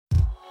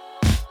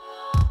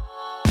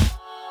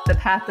The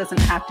path doesn't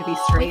have to be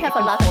straight. We have a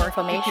lot of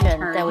information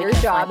that we Your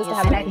can job find is to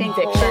have a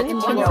conviction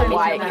to know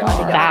why you want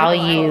to go.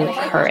 Value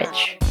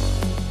courage.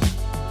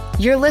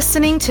 You're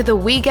listening to the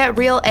We Get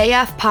Real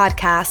AF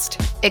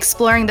podcast,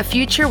 exploring the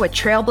future with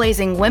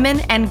trailblazing women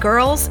and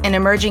girls in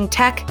emerging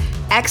tech,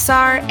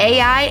 XR,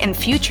 AI, and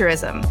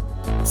futurism.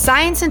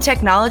 Science and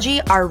technology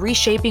are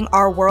reshaping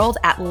our world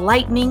at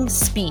lightning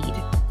speed.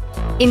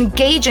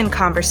 Engage in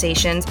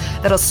conversations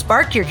that'll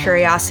spark your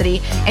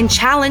curiosity and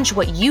challenge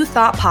what you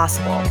thought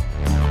possible.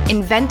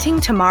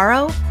 Inventing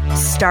tomorrow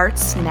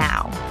starts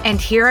now.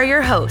 And here are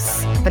your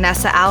hosts,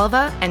 Vanessa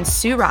Alava and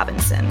Sue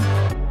Robinson.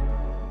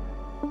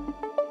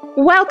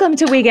 Welcome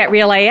to We Get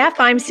Real AF.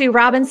 I'm Sue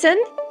Robinson.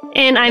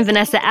 And I'm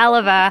Vanessa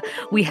Alava.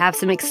 We have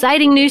some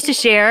exciting news to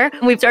share.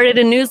 We've started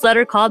a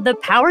newsletter called The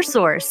Power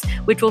Source,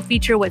 which will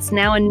feature what's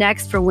now and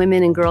next for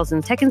women and girls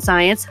in tech and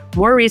science,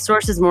 more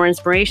resources, more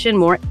inspiration,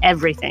 more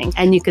everything.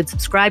 And you can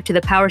subscribe to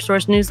the Power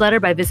Source newsletter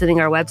by visiting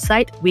our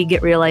website,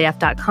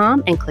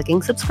 wegetrealaf.com, and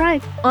clicking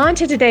subscribe. On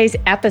to today's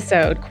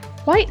episode.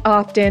 Quite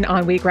often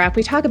on WeGraph,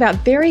 we talk about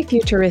very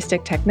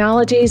futuristic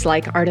technologies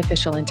like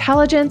artificial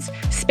intelligence,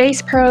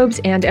 space probes,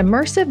 and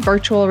immersive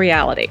virtual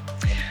reality.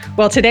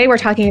 Well, today we're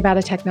talking about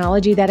a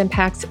technology that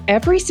impacts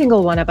every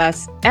single one of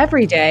us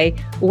every day,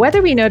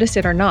 whether we notice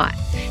it or not.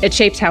 It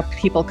shapes how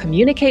people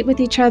communicate with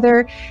each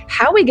other,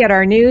 how we get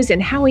our news,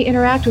 and how we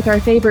interact with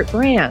our favorite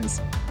brands.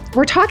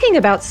 We're talking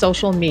about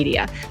social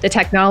media, the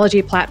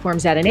technology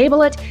platforms that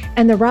enable it,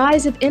 and the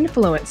rise of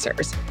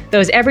influencers.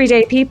 Those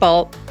everyday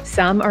people,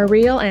 some are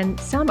real and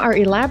some are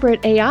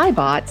elaborate AI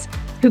bots,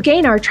 who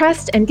gain our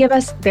trust and give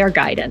us their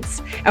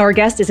guidance. Our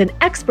guest is an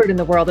expert in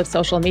the world of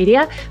social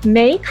media.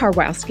 May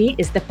Karwowski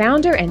is the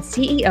founder and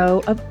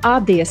CEO of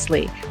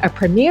Obviously, a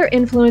premier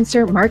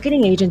influencer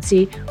marketing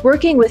agency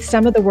working with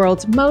some of the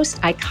world's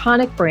most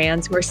iconic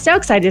brands. We're so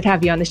excited to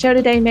have you on the show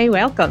today, May.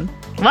 Welcome.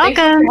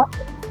 Welcome.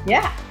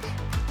 Yeah.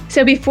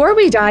 So before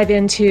we dive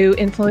into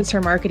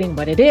influencer marketing,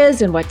 what it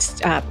is and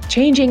what's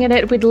changing in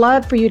it, we'd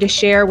love for you to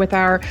share with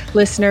our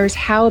listeners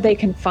how they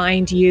can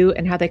find you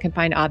and how they can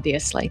find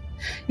Obviously.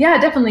 Yeah,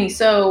 definitely.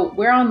 So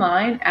we're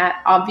online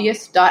at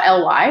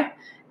obvious.ly,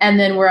 and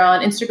then we're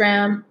on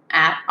Instagram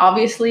at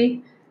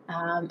Obviously.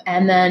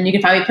 And then you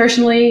can find me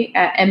personally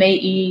at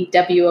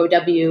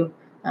MAEWOW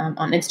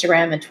on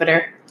Instagram and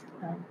Twitter.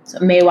 So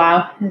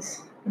MayWow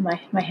is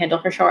my handle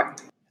for short.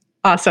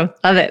 Awesome.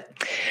 Love it.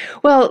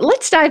 Well,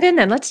 let's dive in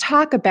then. Let's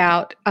talk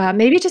about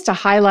maybe just a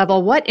high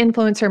level what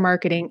influencer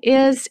marketing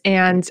is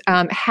and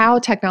how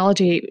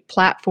technology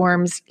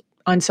platforms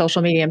on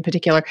social media in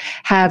particular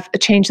have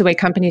changed the way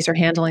companies are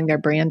handling their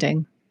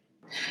branding.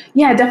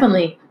 Yeah,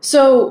 definitely.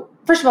 So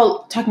first of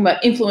all, talking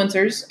about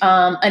influencers,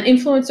 an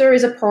influencer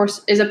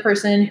is a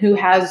person who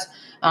has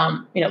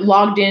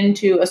logged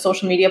into a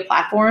social media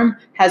platform,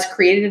 has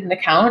created an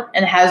account,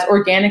 and has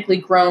organically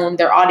grown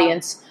their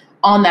audience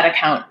on that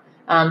account.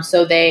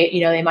 So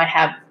they might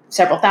have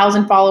several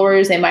thousand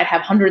followers, they might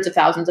have hundreds of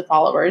thousands of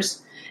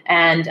followers,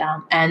 and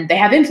they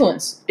have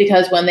influence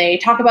because when they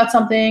talk about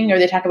something or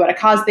they talk about a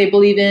cause they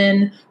believe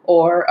in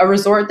or a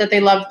resort that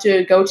they love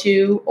to go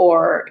to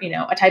or,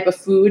 a type of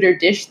food or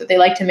dish that they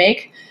like to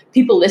make,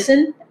 people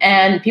listen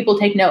and people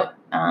take note.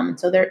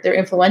 So they're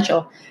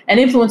influential. And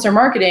influencer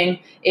marketing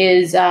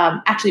is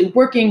actually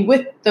working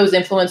with those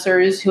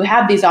influencers who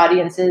have these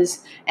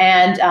audiences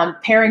and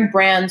pairing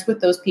brands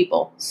with those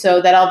people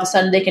so that all of a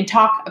sudden they can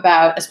talk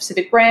about a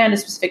specific brand, a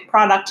specific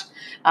product,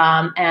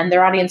 and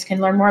their audience can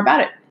learn more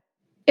about it.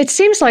 It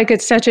seems like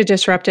it's such a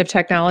disruptive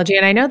technology.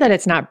 And I know that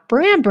it's not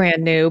brand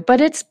new,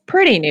 but it's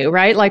pretty new,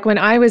 right? Like when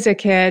I was a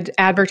kid,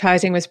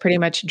 advertising was pretty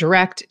much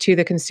direct to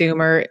the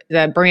consumer.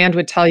 The brand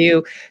would tell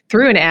you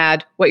through an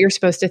ad what you're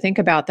supposed to think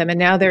about them. And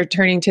now they're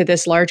turning to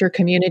this larger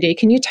community.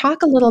 Can you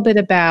talk a little bit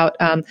about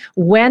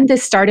when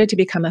this started to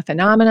become a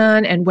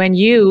phenomenon and when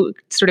you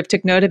sort of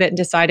took note of it and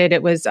decided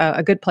it was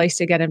a good place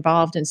to get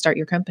involved and start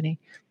your company?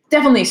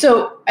 Definitely.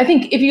 So I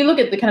think if you look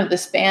at the kind of the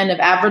span of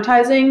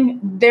advertising,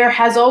 there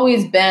has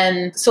always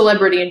been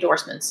celebrity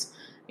endorsements.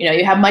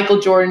 You have Michael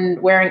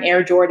Jordan wearing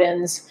Air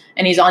Jordans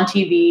and he's on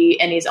TV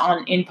and he's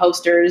in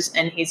posters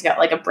and he's got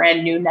like a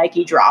brand new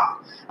Nike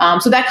drop.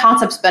 So that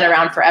concept's been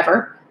around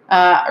forever,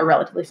 or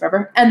relatively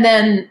forever. And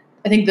then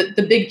I think that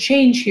the big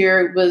change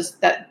here was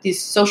that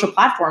these social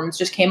platforms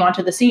just came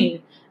onto the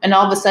scene. And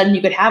all of a sudden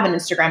you could have an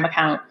Instagram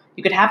account,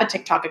 you could have a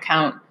TikTok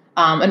account.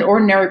 An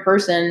ordinary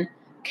person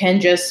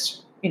can just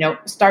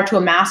start to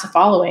amass a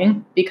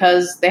following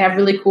because they have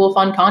really cool,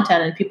 fun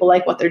content and people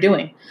like what they're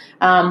doing.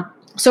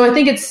 So I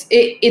think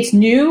it's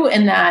new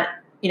in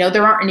that,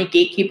 there aren't any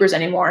gatekeepers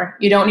anymore.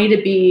 You don't need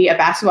to be a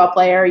basketball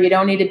player. You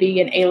don't need to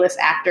be an A-list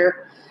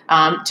actor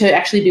to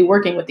actually be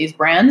working with these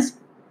brands.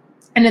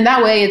 And in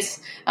that way,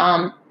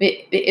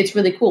 it's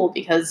really cool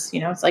because,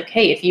 it's like,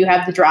 hey, if you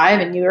have the drive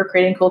and you are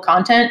creating cool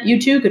content, you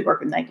too could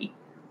work with Nike.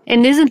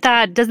 And doesn't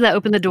that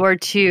open the door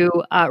to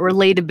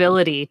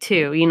relatability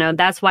too?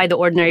 That's why the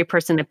ordinary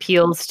person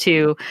appeals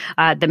to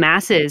the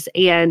masses.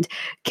 And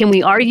can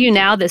we argue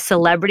now that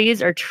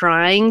celebrities are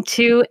trying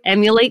to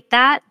emulate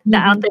that, the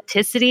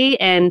authenticity,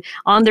 and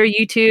on their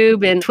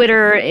YouTube and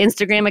Twitter,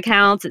 Instagram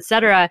accounts, et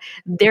cetera,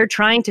 they're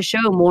trying to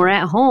show more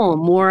at home,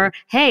 more,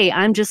 hey,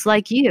 I'm just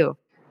like you.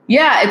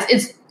 Yeah,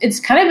 it's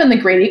kind of been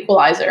the great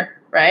equalizer,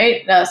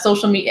 right?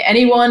 Social media.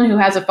 Anyone who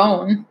has a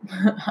phone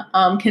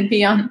can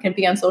be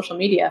on social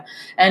media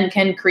and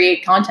can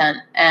create content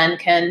and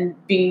can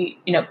be,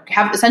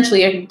 have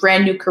essentially a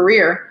brand new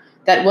career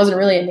that wasn't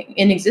really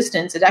in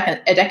existence a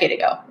decade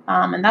ago.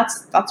 And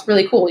that's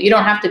really cool. You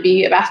don't have to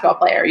be a basketball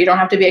player. You don't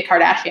have to be a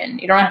Kardashian.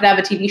 You don't have to have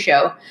a TV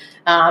show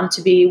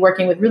to be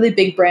working with really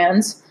big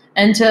brands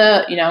and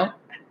to,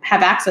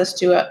 have access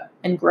to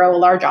and grow a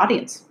large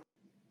audience.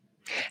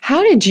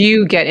 How did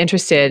you get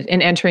interested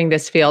in entering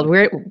this field?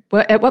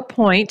 At what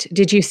point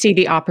did you see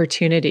the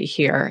opportunity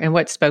here, and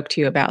what spoke to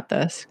you about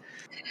this?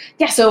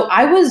 Yeah, so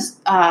I was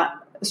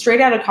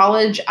straight out of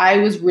college. I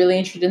was really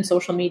interested in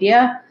social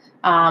media.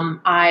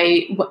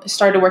 I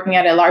started working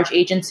at a large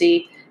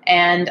agency,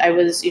 and I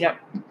was,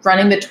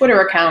 running the Twitter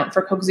account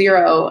for Coke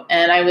Zero,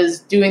 and I was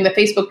doing the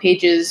Facebook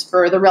pages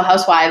for the Real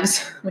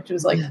Housewives, which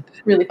was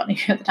really funny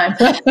at the time.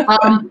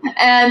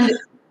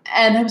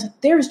 And I was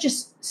like, there's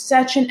just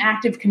such an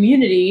active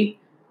community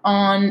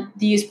on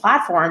these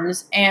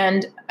platforms.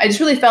 And I just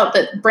really felt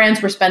that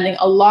brands were spending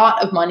a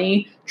lot of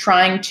money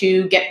trying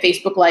to get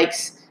Facebook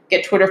likes,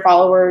 get Twitter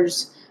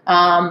followers,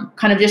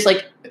 kind of just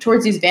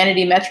towards these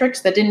vanity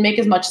metrics that didn't make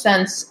as much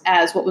sense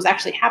as what was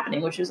actually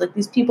happening, which was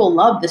these people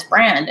love this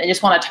brand and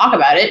just want to talk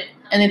about it.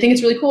 And they think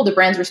it's really cool. The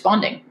brand's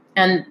responding.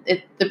 And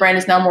the brand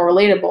is now more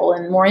relatable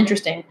and more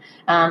interesting.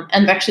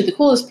 And actually the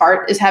coolest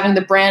part is having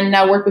the brand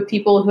now work with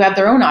people who have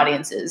their own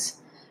audiences.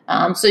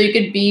 So you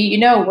could be,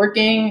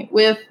 working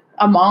with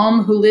a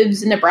mom who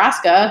lives in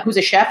Nebraska, who's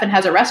a chef and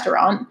has a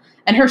restaurant,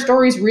 and her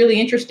story is really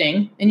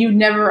interesting and you'd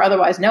never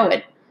otherwise know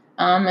it.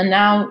 And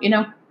now,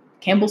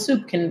 Campbell's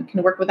Soup can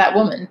work with that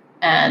woman.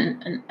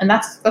 And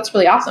that's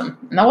really awesome.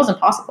 And that wasn't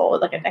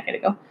possible a decade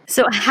ago.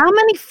 So how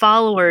many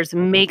followers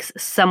makes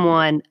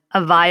someone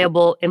a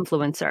viable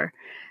influencer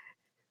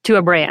to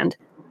a brand?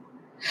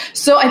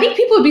 So I think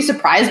people would be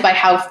surprised by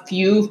how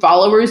few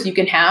followers you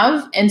can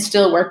have and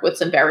still work with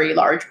some very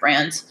large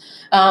brands.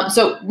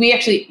 So we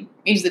actually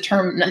use the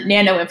term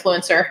nano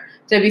influencer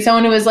to be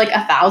someone who has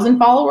 1,000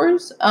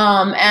 followers.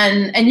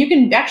 And you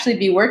can actually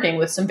be working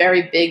with some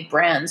very big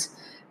brands.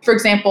 For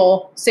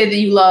example, say that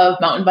you love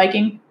mountain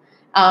biking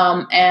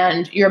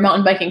and you're a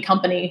mountain biking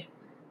company.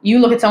 You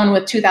look at someone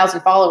with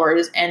 2,000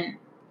 followers and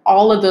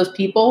all of those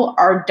people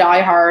are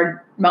diehard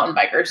mountain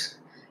bikers.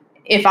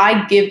 If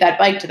I give that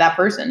bike to that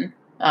person,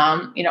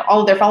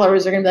 all of their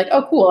followers are going to be like,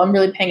 oh, cool, I'm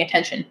really paying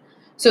attention.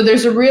 So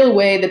there's a real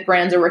way that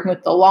brands are working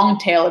with the long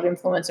tail of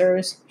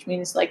influencers, which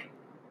means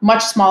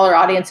much smaller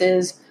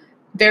audiences,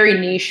 very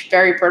niche,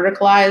 very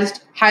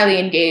verticalized, highly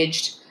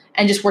engaged,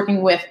 and just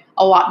working with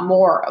a lot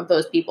more of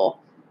those people.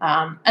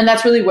 And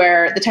that's really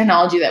where the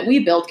technology that we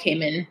built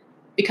came in,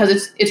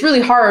 because it's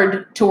really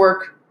hard to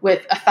work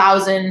with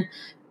 1,000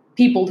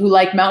 people who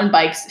like mountain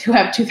bikes who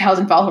have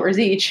 2,000 followers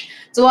each.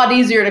 It's a lot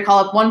easier to call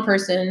up one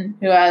person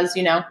who has,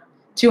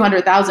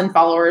 200,000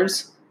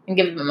 followers and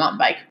give them a mountain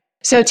bike.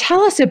 So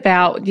tell us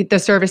about the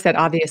service that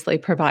Obviously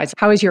provides.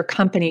 How is your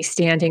company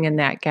standing in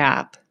that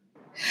gap?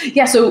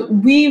 Yeah, so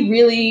we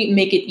really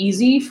make it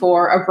easy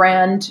for a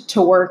brand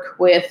to work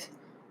with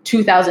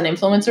 2,000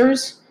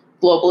 influencers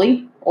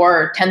globally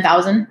or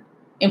 10,000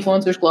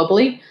 influencers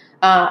globally.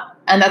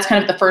 And that's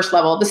kind of the first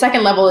level. The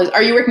second level is,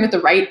 are you working with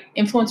the right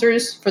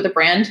influencers for the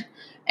brand?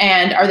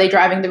 And are they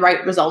driving the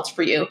right results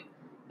for you?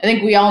 I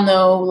think we all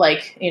know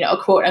a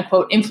quote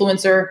unquote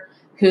influencer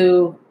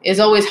who is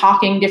always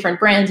hawking different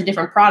brands and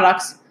different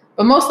products,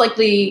 but most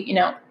likely,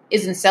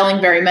 isn't selling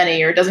very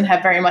many or doesn't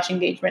have very much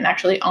engagement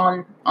actually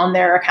on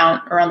their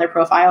account or on their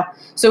profile.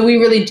 So we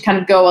really kind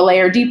of go a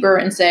layer deeper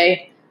and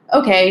say,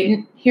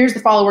 okay, here's the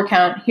follower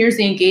count, here's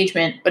the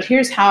engagement, but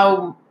here's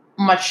how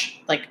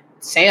much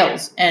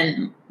sales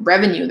and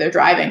revenue they're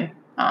driving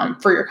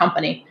for your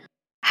company.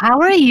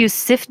 How are you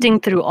sifting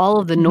through all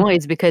of the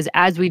noise? Because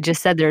as we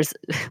just said, there's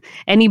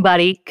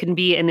anybody can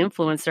be an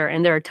influencer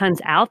and there are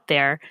tons out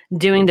there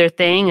doing their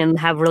thing and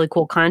have really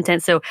cool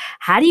content. So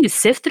how do you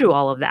sift through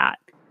all of that?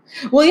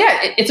 Well, yeah,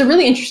 it's a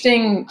really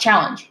interesting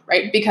challenge,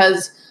 right?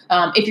 Because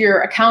if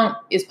your account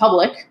is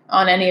public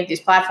on any of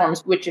these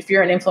platforms, which if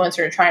you're an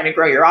influencer and trying to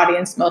grow your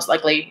audience, most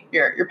likely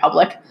you're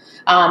public,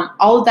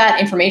 all of that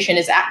information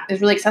is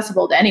really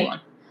accessible to anyone.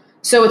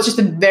 So it's just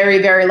a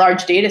very, very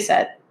large data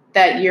set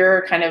that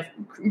you're kind of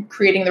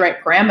creating the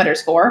right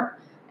parameters for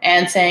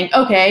and saying,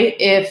 okay,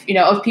 if,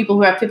 of people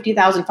who have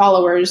 50,000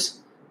 followers,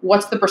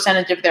 what's the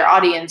percentage of their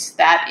audience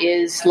that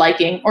is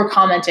liking or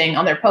commenting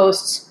on their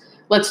posts?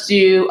 Let's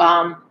do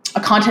a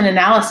content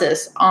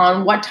analysis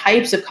on what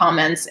types of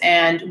comments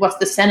and what's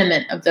the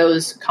sentiment of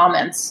those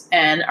comments.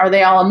 And are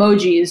they all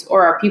emojis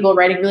or are people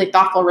writing really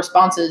thoughtful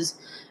responses?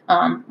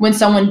 When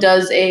someone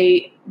does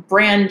a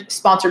brand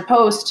sponsored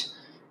post,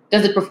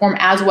 does it perform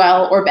as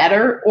well or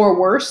better or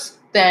worse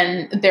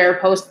than their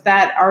posts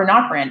that are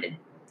not branded?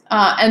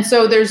 And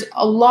so there's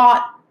a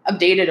lot of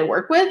data to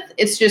work with.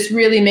 It's just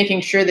really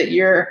making sure that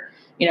you're,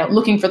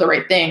 looking for the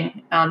right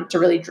thing to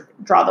really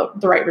draw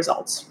the right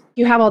results.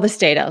 You have all this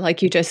data,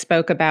 like you just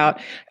spoke about.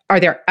 Are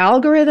there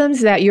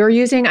algorithms that you're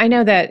using? I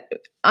know that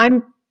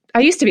I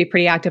used to be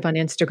pretty active on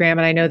Instagram,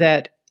 and I know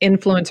that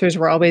influencers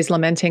were always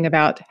lamenting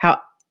about how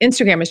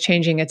Instagram is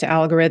changing its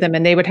algorithm,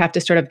 and they would have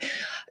to sort of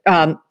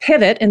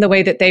pivot in the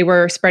way that they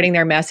were spreading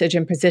their message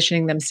and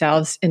positioning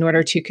themselves in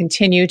order to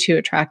continue to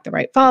attract the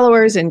right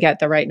followers and get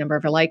the right number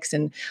of likes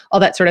and all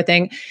that sort of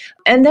thing.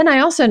 And then I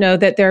also know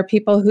that there are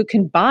people who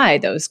can buy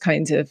those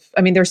kinds of,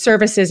 there's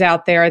services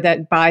out there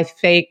that buy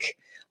fake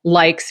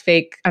likes,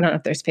 I don't know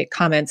if there's fake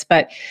comments,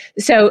 but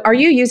so are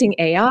you using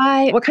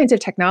AI? What kinds of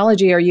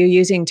technology are you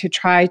using to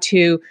try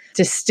to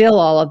distill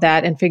all of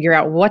that and figure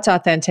out what's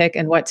authentic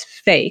and what's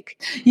fake?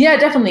 Yeah,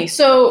 definitely.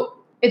 So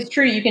it's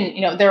true. You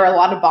can, there are a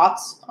lot of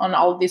bots on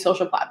all of these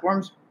social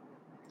platforms,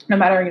 no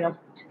matter,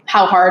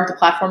 how hard the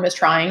platform is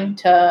trying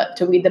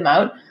to weed them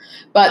out.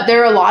 But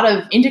there are a lot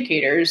of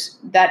indicators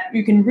that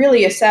you can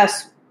really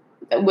assess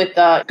with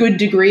a good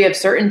degree of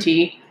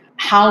certainty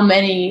how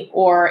many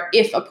or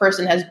if a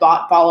person has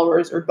bought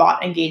followers or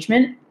bought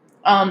engagement.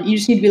 You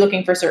just need to be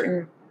looking for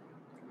certain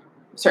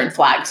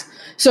flags.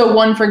 So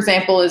one, for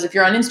example, is if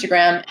you're on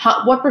Instagram,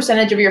 what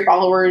percentage of your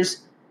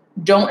followers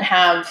don't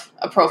have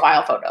a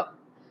profile photo?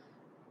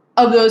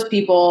 Of those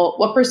people,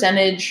 what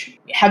percentage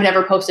have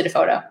never posted a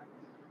photo?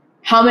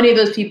 How many of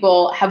those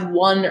people have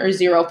 1 or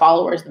 0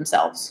 followers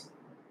themselves?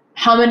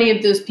 How many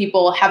of those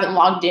people haven't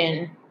logged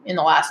in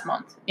the last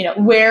month?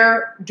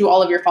 Where do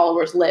all of your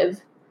followers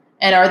live?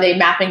 And are they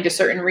mapping to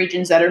certain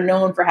regions that are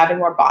known for having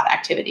more bot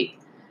activity?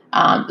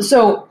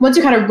 So once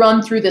you kind of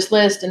run through this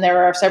list, and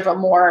there are several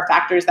more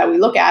factors that we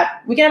look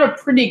at, we can have a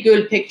pretty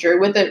good picture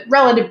with a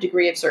relative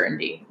degree of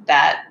certainty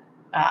that,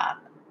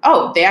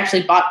 they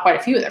actually bought quite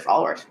a few of their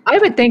followers. I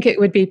would think it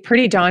would be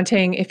pretty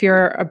daunting if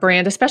you're a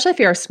brand, especially if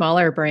you're a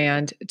smaller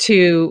brand,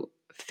 to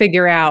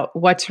figure out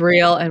what's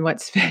real and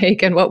what's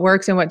fake and what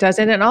works and what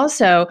doesn't. And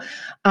also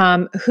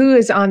who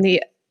is on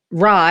the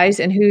rise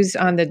and who's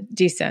on the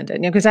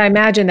descendant. Because I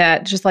imagine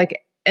that just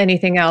like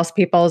anything else,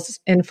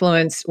 people's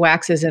influence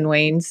waxes and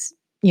wanes,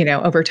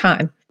 over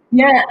time.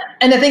 Yeah.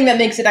 And the thing that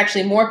makes it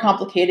actually more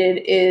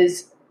complicated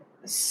is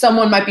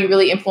someone might be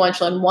really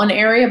influential in one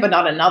area, but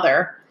not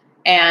another.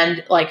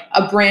 And like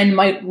a brand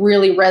might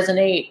really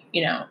resonate,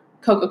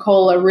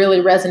 Coca-Cola really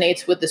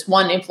resonates with this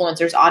one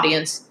influencer's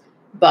audience.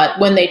 But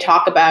when they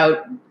talk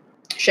about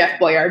Chef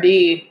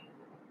Boyardee,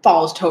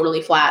 falls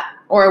totally flat.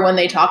 Or when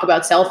they talk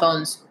about cell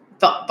phones,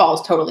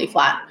 falls totally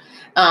flat.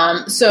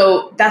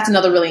 So that's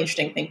another really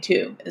interesting thing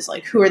too, is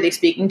like, who are they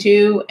speaking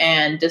to?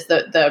 And does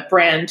the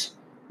brand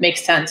make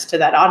sense to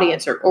that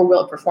audience or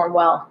will it perform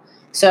well?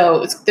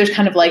 So there's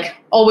kind of like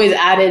always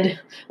added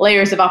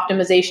layers of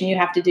optimization you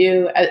have to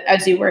do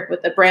as you work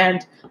with the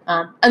brand.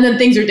 And then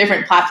things are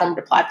different platform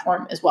to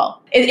platform as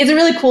well. It's a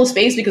really cool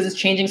space because it's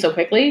changing so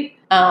quickly.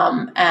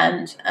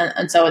 And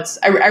so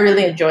I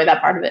really enjoy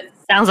that part of it.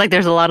 Sounds like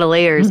there's a lot of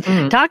layers.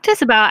 Mm-hmm. Talk to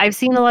us about, I've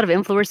seen a lot of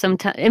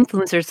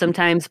influencers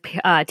sometimes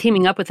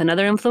teaming up with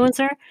another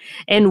influencer,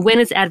 and when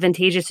it's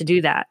advantageous to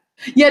do that.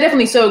 Yeah,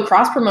 definitely. So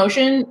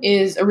cross-promotion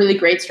is a really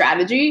great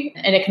strategy,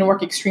 and it can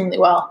work extremely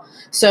well.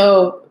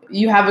 So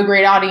you have a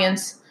great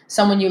audience,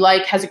 someone you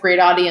like has a great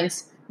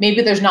audience.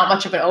 Maybe there's not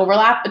much of an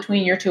overlap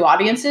between your two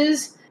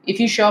audiences. If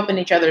you show up in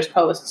each other's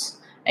posts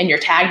and you're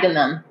tagged in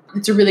them,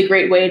 it's a really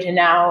great way to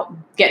now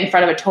get in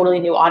front of a totally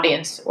new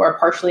audience or a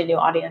partially new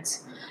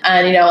audience.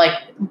 And, like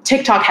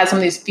TikTok has some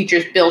of these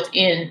features built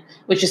in,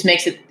 which just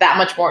makes it that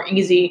much more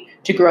easy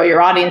to grow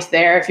your audience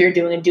there. If you're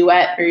doing a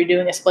duet or you're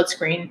doing a split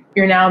screen,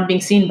 you're now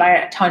being seen by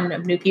a ton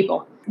of new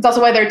people. It's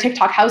also why there are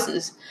TikTok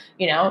houses,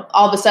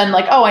 all of a sudden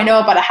like, oh, I know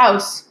about a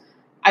house.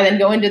 I then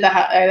go into the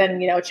house, I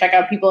then, check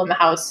out people in the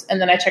house.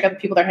 And then I check out the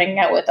people they're hanging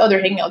out with. Oh,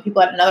 they're hanging out with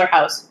people at another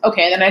house.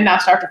 Okay. Then I now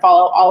start to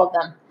follow all of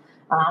them.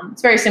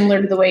 It's very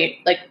similar to the way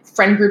like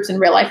friend groups in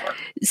real life work.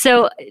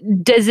 So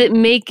does it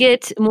make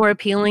it more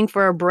appealing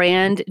for a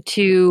brand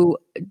to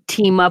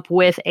team up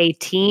with a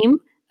team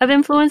of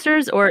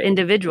influencers or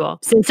individual,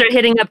 since they're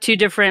hitting up two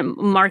different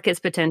markets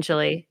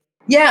potentially?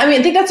 Yeah,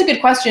 I think that's a good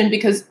question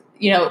because,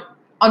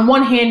 on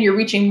one hand, you're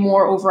reaching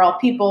more overall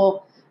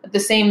people. At the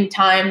same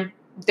time,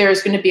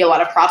 there's going to be a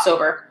lot of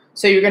crossover.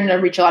 So you're going to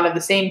reach a lot of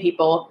the same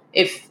people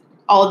if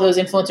all of those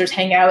influencers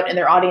hang out and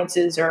their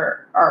audiences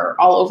are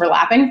all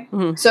overlapping.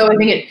 Mm-hmm. So I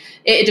think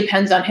it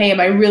depends on, hey,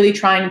 am I really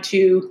trying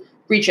to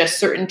reach a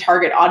certain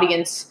target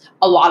audience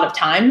a lot of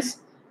times?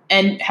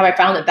 And have I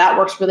found that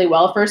works really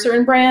well for a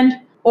certain brand?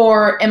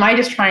 Or am I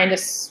just trying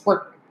to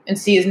work and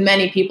see as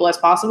many people as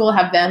possible,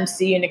 have them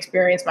see and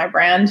experience my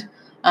brand?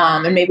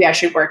 And maybe I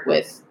should work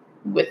with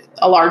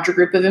a larger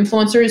group of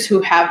influencers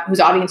whose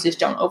audiences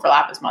don't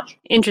overlap as much.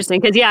 Interesting.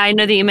 Because I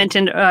know that you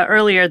mentioned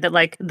earlier that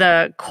like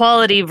the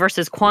quality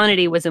versus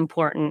quantity was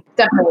important.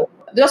 Definitely.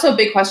 There's also a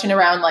big question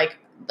around like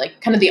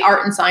kind of the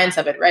art and science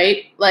of it,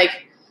 right?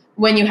 Like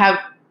when you have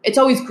it's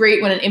always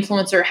great when an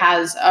influencer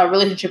has a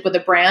relationship with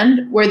a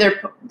brand where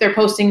they're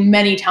posting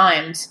many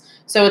times.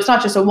 So it's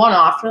not just a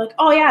one-off. They're like,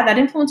 oh yeah, that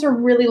influencer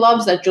really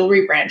loves that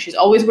jewelry brand. She's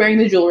always wearing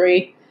the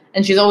jewelry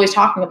and she's always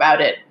talking about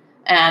it.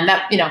 And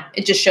that,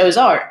 it just shows,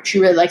 she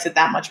really likes it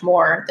that much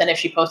more than if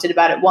she posted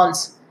about it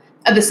once.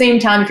 At the same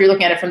time, if you're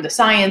looking at it from the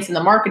science and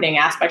the marketing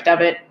aspect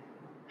of it,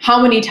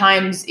 how many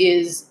times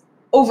is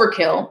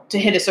overkill to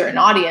hit a certain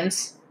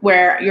audience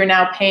where you're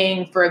now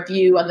paying for a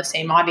view on the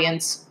same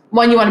audience?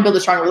 One, you want to build a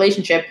strong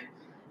relationship,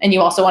 and you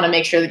also want to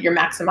make sure that you're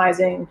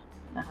maximizing,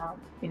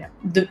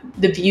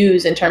 the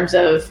views in terms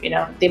of,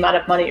 the amount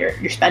of money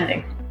you're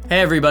spending.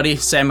 Hey everybody,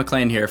 Sam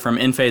McLean here from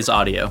InPhase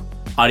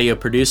audio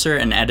producer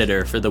and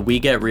editor for the We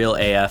Get Real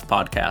AF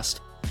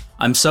podcast.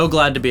 I'm so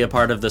glad to be a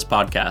part of this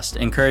podcast,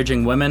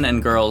 encouraging women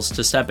and girls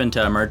to step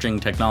into emerging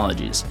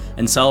technologies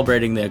and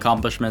celebrating the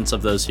accomplishments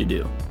of those who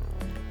do.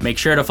 Make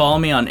sure to follow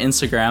me on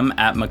Instagram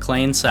at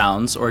McLean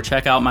Sounds or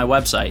check out my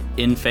website,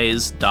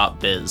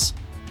 inphase.biz.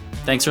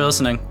 Thanks for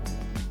listening.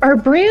 Are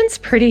brands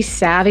pretty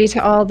savvy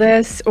to all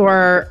this,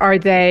 or are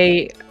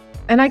they,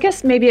 and I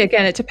guess maybe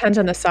again, it depends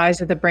on the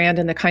size of the brand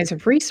and the kinds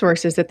of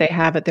resources that they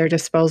have at their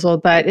disposal,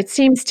 but it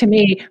seems to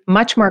me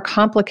much more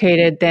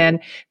complicated than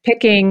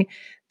picking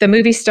the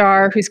movie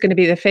star who's going to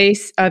be the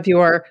face of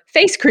your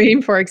face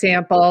cream, for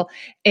example,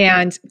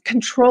 and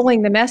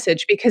controlling the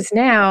message, because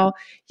now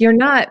you're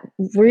not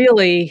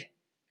really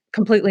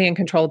completely in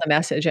control of the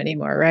message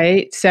anymore,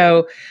 right?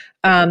 So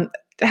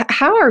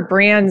how are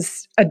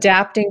brands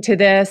adapting to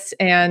this,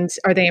 and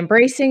are they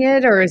embracing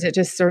it, or is it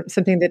just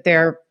something that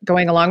they're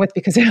going along with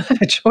because they don't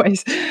have a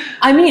choice?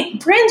 I mean,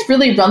 brands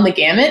really run the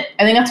gamut.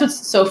 I think that's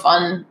what's so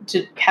fun,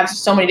 to have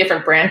so many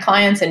different brand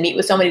clients and meet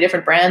with so many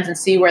different brands and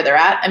see where they're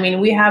at. I mean,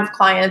 we have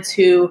clients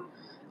who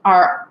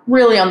are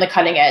really on the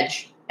cutting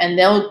edge, and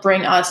they'll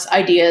bring us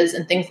ideas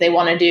and things they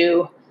want to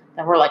do.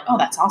 And we're like, oh,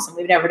 that's awesome.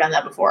 We've never done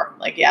that before.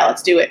 Like, yeah,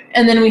 let's do it.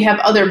 And then we have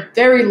other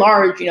very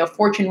large,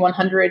 Fortune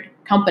 100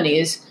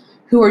 companies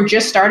who are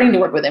just starting to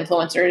work with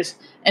influencers.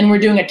 And we're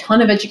doing a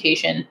ton of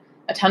education,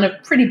 a ton of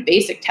pretty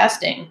basic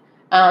testing,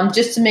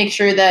 just to make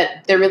sure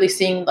that they're really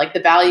seeing like the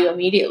value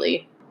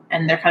immediately,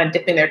 and they're kind of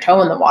dipping their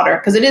toe in the water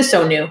because it is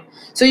so new.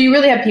 So you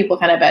really have people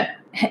kind of at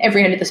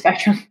every end of the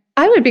spectrum.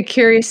 I would be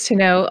curious to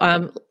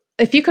know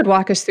if you could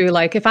walk us through,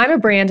 like, if I'm a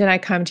brand and I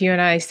come to you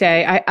and I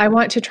say, I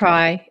want to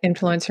try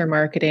influencer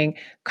marketing,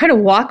 kind of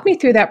walk me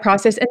through that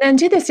process, and then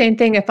do the same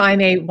thing if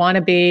I'm a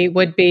wannabe,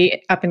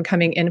 would-be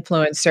up-and-coming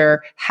influencer.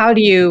 How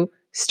do you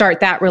start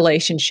that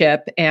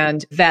relationship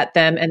and vet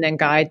them and then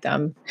guide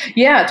them?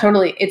 Yeah,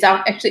 totally.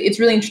 It's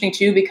really interesting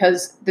too,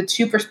 because the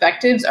two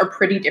perspectives are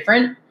pretty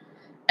different.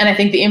 And I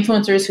think the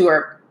influencers who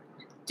are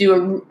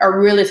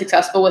really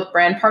successful with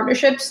brand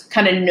partnerships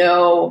kind of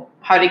know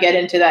how to get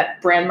into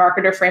that brand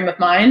marketer frame of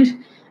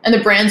mind. And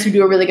the brands who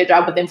do a really good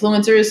job with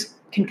influencers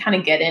can kind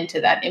of get into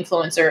that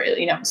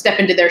influencer, step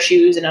into their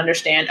shoes and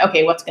understand,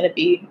 okay, what's going to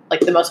be like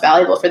the most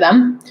valuable for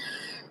them.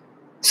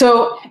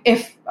 So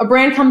if a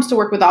brand comes to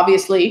work with,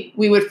 obviously,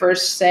 we would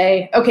first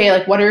say, okay,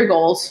 like, what are your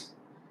goals?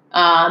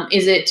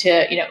 Is it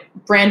to,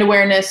 brand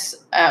awareness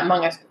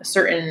among a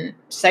certain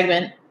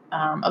segment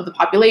of the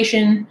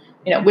population?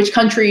 Which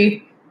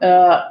country?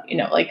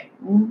 Like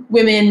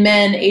women,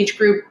 men, age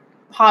group,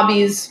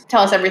 hobbies.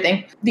 Tell us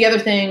everything. The other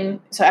thing,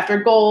 so after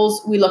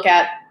goals, we look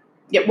at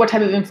what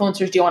type of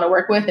influencers do you want to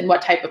work with, and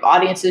what type of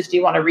audiences do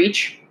you want to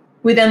reach?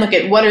 We then look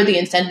at what are the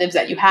incentives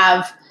that you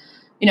have.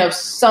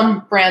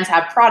 Some brands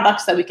have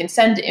products that we can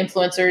send to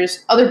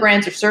influencers. Other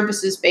brands are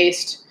services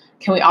based.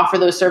 Can we offer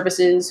those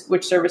services?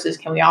 Which services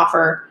can we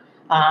offer?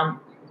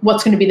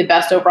 What's going to be the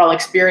best overall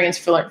experience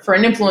for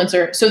an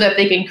influencer, so that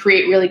they can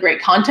create really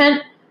great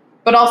content,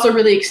 but also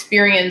really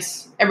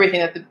experience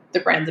everything that the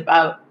brand's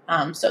about,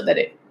 so that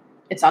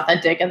it's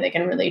authentic and they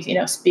can really,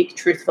 speak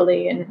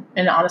truthfully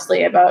and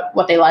honestly about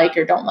what they like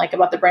or don't like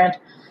about the brand.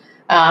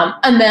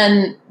 And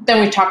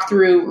then we talk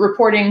through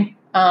reporting,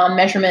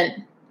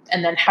 measurement,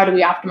 and then how do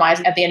we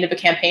optimize at the end of a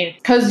campaign?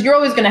 Because you're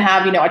always going to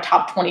have, a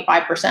top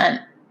 25%.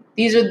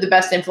 These are the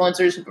best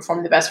influencers who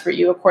perform the best for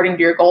you according to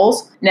your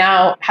goals.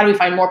 Now, how do we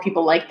find more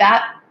people like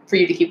that for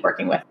you to keep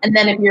working with? And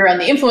then if you're on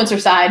the influencer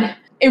side,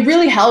 it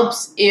really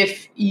helps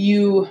if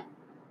you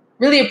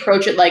really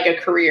approach it like a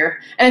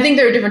career. And I think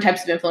there are different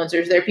types of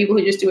influencers. There are people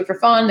who just do it for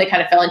fun. They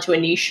kind of fell into a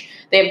niche.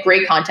 They have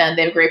great content.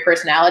 They have great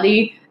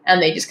personality,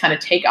 and they just kind of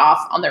take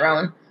off on their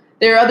own.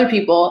 There are other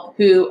people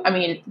who,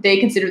 they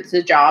consider this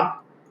a job.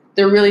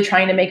 They're really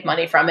trying to make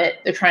money from it.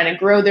 They're trying to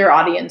grow their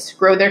audience,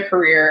 grow their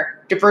career,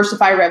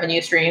 diversify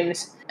revenue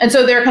streams. And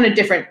so there are kind of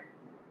different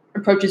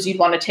approaches you'd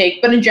want to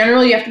take. But in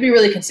general, you have to be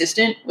really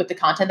consistent with the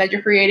content that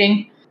you're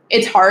creating.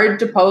 It's hard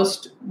to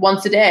post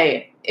once a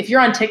day. If you're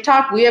on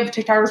TikTok, we have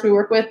TikTokers we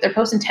work with, they're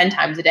posting 10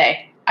 times a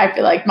day. I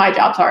feel like my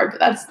job's hard, but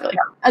that's really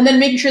hard. And then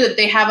making sure that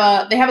they have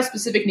a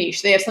specific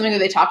niche. They have something that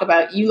they talk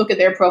about. You look at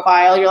their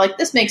profile, you're like,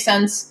 this makes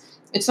sense.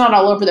 It's not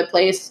all over the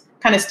place,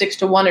 kind of sticks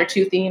to one or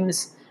two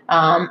themes.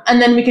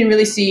 And then we can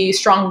really see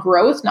strong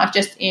growth, not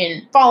just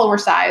in follower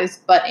size,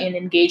 but in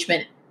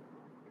engagement,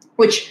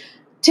 which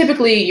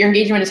typically your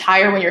engagement is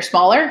higher when you're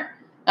smaller.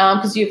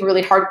 because you have a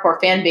really hardcore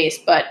fan base.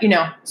 But,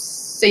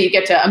 say you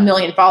get to 1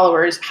 million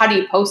followers, how do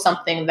you post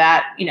something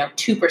that,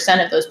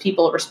 2% of those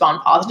people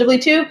respond positively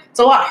to? It's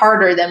a lot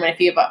harder than if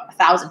you have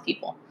 1,000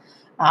 people.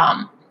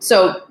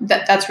 So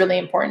that's really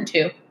important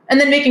too. And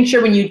then making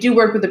sure when you do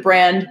work with a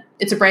brand,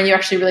 it's a brand you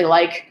actually really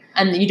like,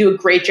 and you do a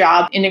great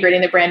job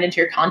integrating the brand into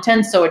your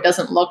content so it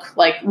doesn't look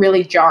like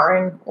really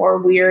jarring or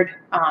weird.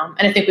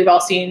 And I think we've all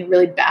seen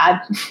really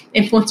bad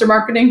influencer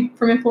marketing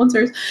from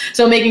influencers.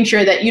 So making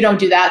sure that you don't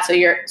do that, so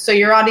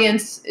your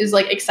audience is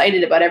like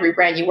excited about every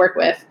brand you work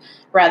with,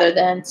 rather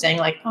than saying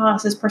like, oh,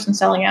 is this person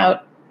selling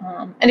out?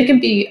 And it can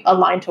be a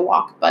line to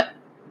walk, but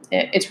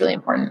it's really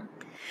important.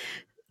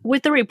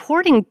 With the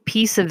reporting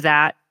piece of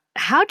that,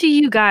 how do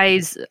you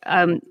guys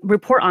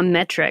report on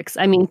metrics?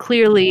 I mean,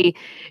 clearly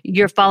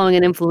you're following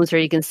an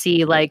influencer, you can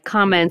see like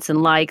comments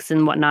and likes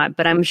and whatnot,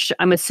 but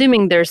I'm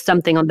assuming there's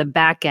something on the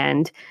back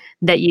end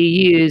that you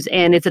use.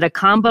 And is it a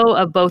combo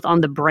of both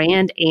on the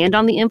brand and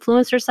on the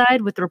influencer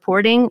side with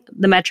reporting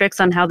the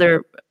metrics on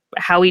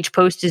how each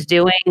post is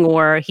doing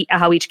or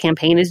how each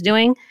campaign is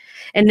doing?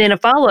 And then a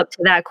follow-up to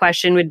that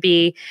question would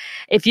be,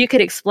 if you could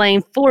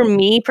explain for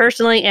me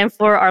personally and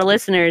for our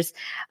listeners,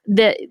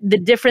 the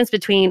difference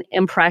between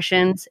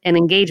impressions and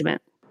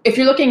engagement. If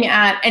you're looking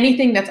at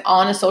anything that's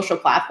on a social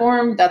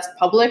platform that's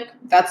public,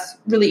 that's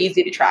really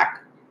easy to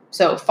track.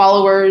 So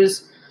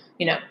followers,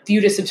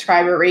 view to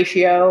subscriber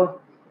ratio,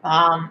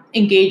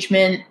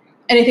 engagement,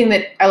 anything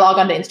that I log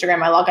onto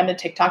Instagram, I log onto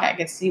TikTok, I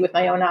can see with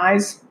my own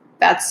eyes,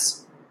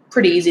 that's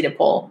pretty easy to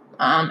pull.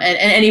 And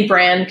any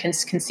brand can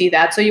see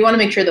that. So you want to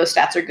make sure those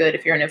stats are good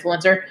if you're an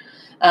influencer.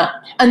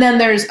 And then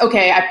there's,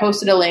 okay, I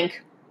posted a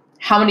link.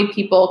 How many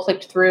people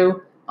clicked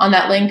through on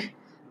that link?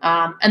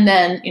 And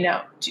then,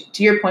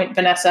 to your point,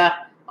 Vanessa,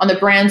 on the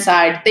brand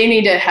side, they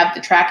need to have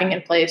the tracking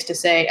in place to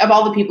say, of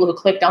all the people who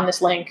clicked on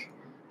this link,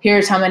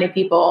 here's how many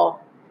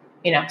people,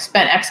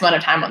 spent X amount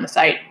of time on the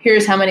site.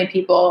 Here's how many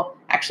people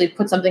actually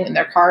put something in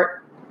their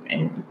cart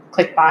and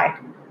click buy.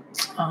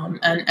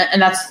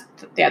 And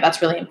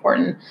that's really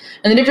important.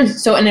 And the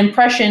difference, so an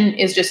impression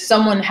is just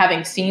someone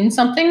having seen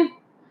something.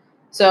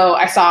 So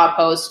I saw a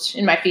post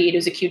in my feed, it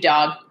was a cute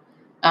dog.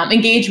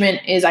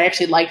 Engagement is I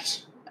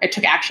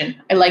took action.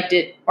 I liked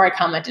it or I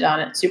commented on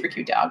it, super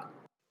cute dog.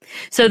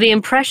 So the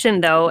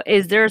impression though,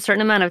 is there a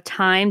certain amount of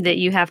time that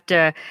you have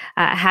to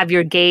have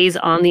your gaze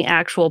on the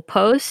actual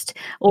post,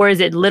 or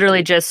is it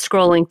literally just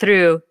scrolling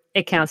through,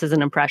 it counts as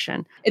an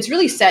impression? It's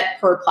really set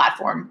per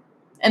platform,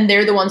 and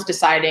they're the ones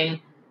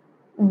deciding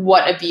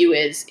what a view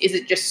is. Is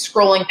it just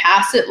scrolling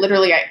past it?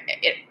 Literally,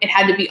 it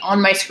had to be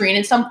on my screen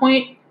at some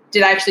point.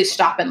 Did I actually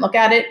stop and look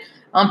at it?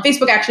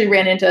 Facebook actually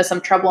ran into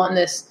some trouble on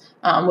this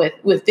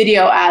with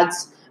video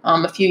ads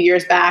a few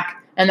years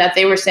back, and that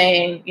they were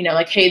saying,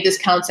 like, hey, this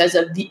counts as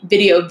a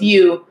video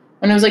view.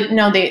 And I was like,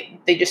 no, they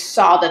just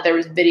saw that there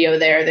was video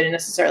there. They didn't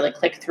necessarily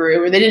click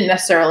through, or they didn't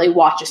necessarily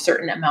watch a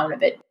certain amount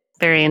of it.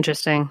 Very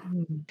interesting.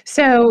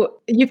 So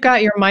you've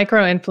got your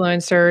micro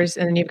influencers,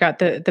 and then you've got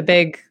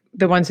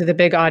the ones with the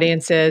big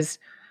audiences.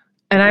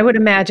 And I would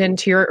imagine,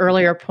 to your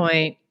earlier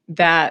point,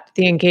 that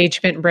the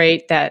engagement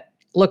rate that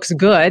looks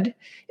good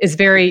is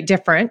very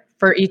different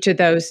for each of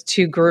those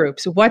two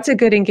groups. What's a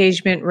good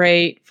engagement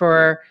rate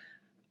for,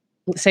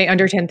 say,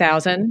 under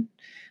 10,000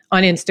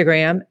 on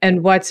Instagram?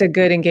 And what's a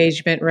good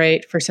engagement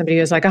rate for somebody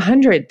who's like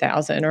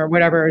 100,000 or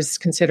whatever is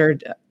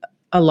considered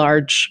a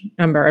large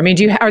number? I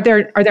mean, are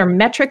there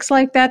metrics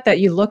like that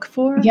you look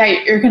for? Yeah,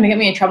 you're going to get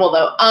me in trouble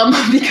though,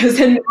 because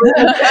then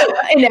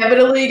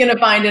inevitably you're going to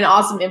find an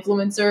awesome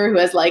influencer who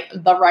has like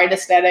the right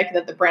aesthetic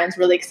that the brand's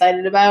really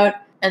excited about,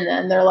 and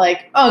then they're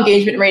like, oh,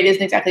 engagement rate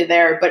isn't exactly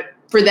there, but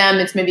for them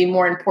it's maybe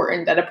more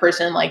important that a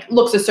person like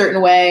looks a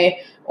certain way,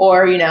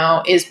 or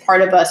is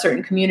part of a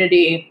certain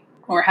community,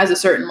 or has a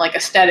certain like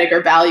aesthetic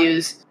or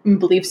values and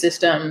belief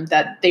system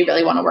that they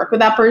really want to work with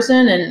that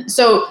person. And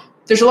so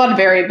there's a lot of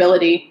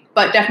variability.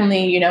 But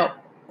definitely,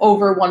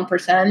 over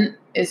 1%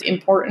 is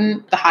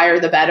important. The higher,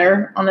 the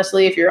better,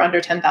 honestly, if you're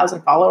under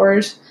 10,000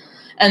 followers.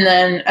 And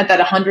then at that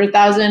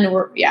 100,000,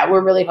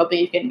 we're really hoping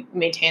you can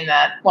maintain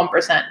that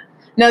 1%.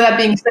 Now, that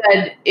being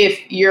said, if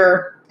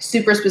you're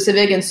super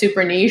specific and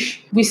super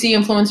niche, we see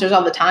influencers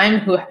all the time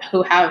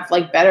who have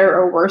like better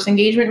or worse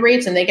engagement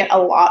rates, and they get a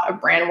lot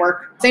of brand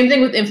work. Same thing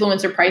with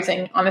influencer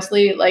pricing.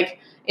 Honestly, like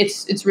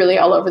it's really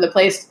all over the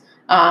place.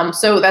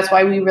 So that's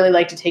why we really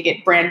like to take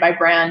it brand by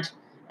brand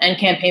and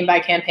campaign by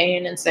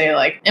campaign and say,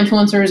 like,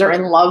 influencers are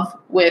in love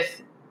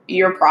with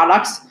your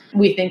products.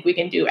 We think we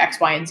can do X,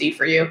 Y, and Z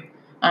for you,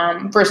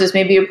 versus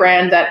maybe a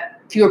brand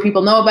that fewer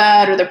people know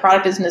about, or their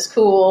product isn't as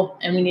cool,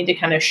 and we need to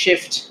kind of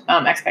shift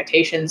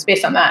expectations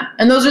based on that.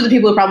 And those are the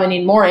people who probably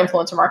need more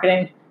influencer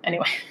marketing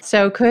anyway.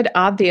 So could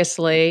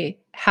Obviously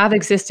have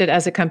existed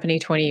as a company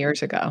 20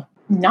 years ago?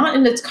 Not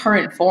in its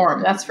current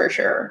form, that's for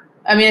sure.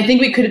 I mean, I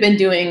think we could have been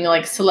doing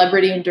like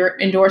celebrity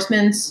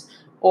endorsements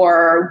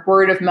or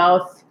word of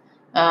mouth.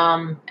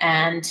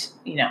 And,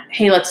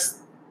 hey, let's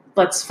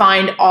let's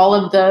find all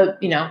of the,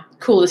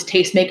 coolest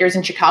tastemakers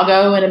in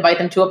Chicago and invite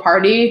them to a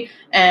party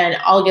and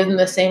I'll give them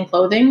the same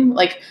clothing.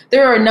 Like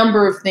there are a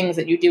number of things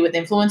that you do with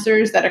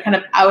influencers that are kind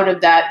of out of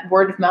that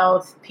word of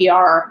mouth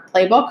PR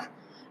playbook.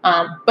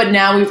 But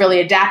now we've really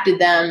adapted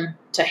them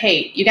to,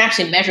 hey, you can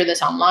actually measure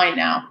this online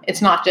now.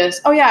 It's not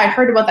just, oh yeah, I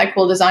heard about that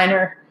cool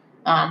designer.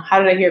 How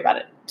did I hear about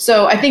it?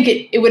 So I think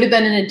it would have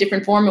been in a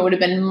different form. It would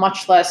have been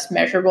much less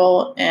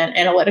measurable and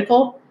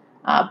analytical.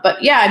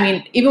 But yeah, I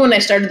mean, even when I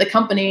started the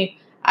company,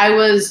 I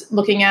was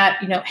looking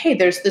at, hey,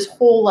 there's this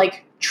whole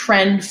like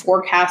trend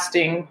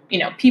forecasting,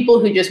 people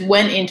who just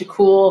went into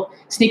cool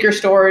sneaker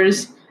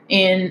stores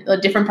in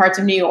different parts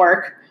of New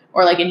York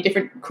or like in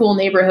different cool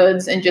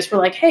neighborhoods and just were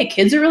like, hey,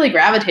 kids are really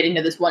gravitating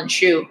to this one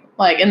shoe,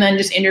 like, and then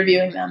just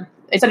interviewing them.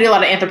 I studied a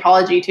lot of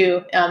anthropology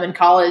too in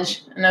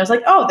college. And I was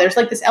like, oh, there's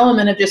like this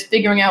element of just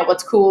figuring out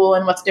what's cool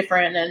and what's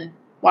different and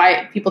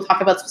why people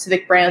talk about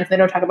specific brands. They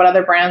don't talk about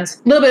other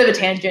brands. A little bit of a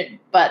tangent,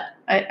 but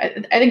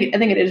I think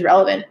it is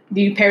relevant.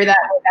 Do you pair that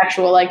with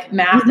actual like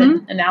math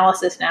and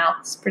analysis now?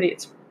 It's pretty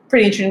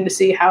interesting to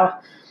see how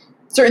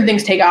certain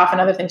things take off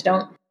and other things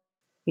don't.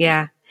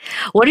 Yeah.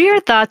 What are your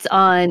thoughts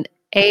on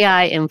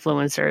AI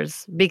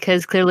influencers?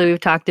 Because clearly we've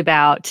talked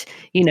about,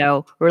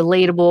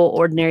 relatable,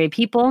 ordinary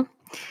people.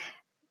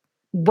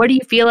 What do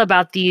you feel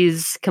about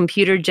these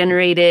computer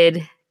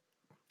generated,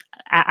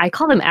 I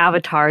call them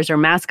avatars or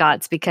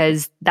mascots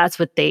because that's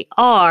what they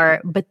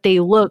are, but they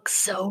look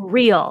so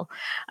real.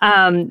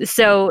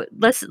 So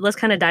let's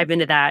kind of dive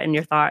into that and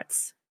your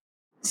thoughts.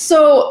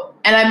 So,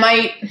 and I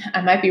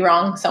might be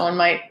wrong. Someone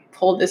might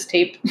pull this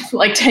tape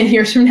like 10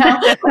 years from now.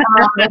 So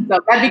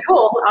that'd be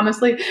cool,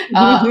 honestly.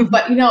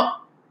 But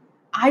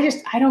I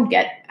don't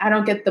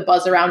get the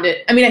buzz around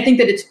it. I mean, I think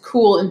that it's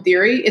cool in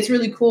theory. It's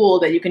really cool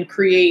that you can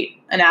create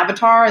an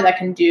avatar that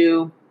can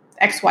do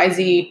X, Y,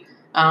 Z.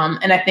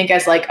 And I think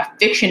as like a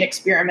fiction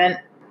experiment,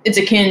 it's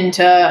akin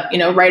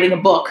to, writing a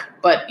book,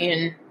 but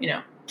in,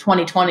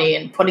 2020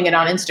 and putting it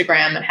on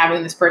Instagram and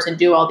having this person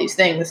do all these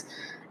things.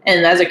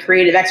 And as a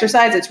creative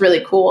exercise, it's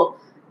really cool.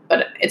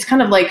 But it's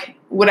kind of like,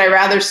 would I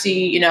rather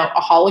see,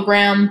 a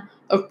hologram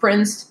of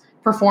Prince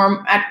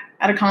perform at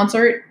a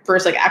concert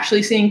versus like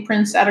actually seeing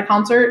Prince at a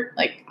concert?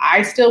 Like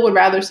I still would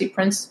rather see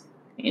Prince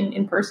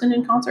in person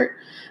in concert.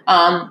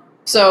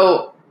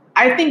 So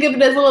I think of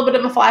it as a little bit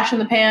of a flash in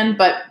the pan,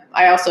 but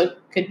I also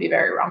could be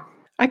very wrong.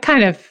 I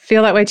kind of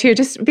feel that way too,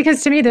 just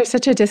because to me, there's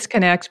such a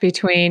disconnect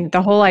between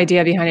the whole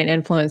idea behind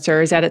an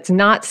influencer is that it's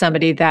not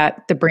somebody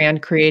that the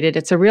brand created.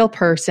 It's a real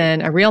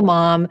person, a real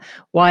mom,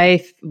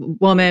 wife,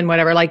 woman,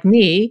 whatever, like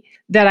me,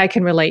 that I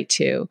can relate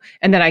to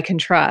and that I can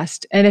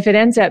trust. And if it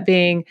ends up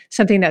being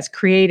something that's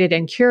created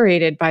and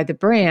curated by the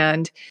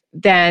brand,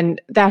 then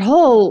that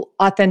whole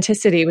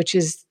authenticity, which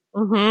is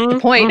the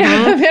point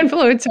of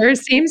influencers,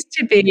 seems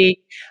to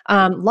be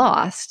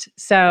lost.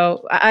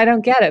 So I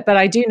don't get it. But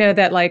I do know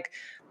that like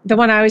the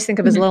one I always think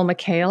of is Lil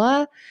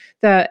Miquela,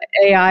 the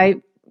AI,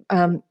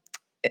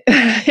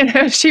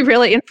 she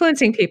really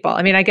influencing people.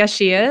 I mean, I guess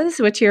she is.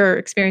 What's your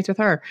experience with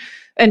her?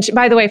 And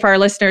by the way, for our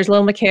listeners,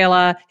 Lil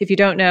Miquela, if you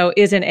don't know,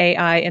 is an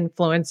AI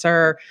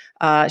influencer.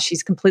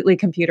 She's completely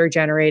computer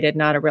generated,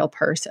 not a real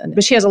person.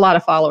 But she has a lot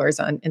of followers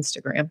on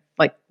Instagram,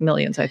 like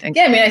millions, I think.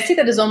 Yeah, I mean, I see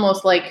that as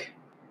almost like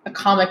a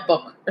comic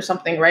book or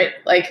something, right?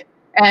 Like,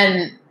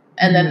 and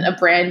then a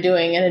brand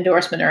doing an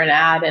endorsement or an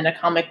ad in a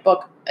comic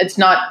book. It's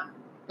not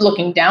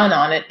looking down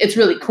on it. It's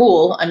really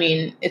cool. I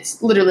mean,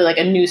 it's literally like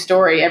a new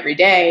story every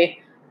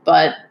day,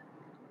 but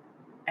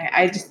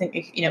I just think,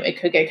 it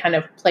could get kind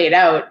of played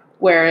out.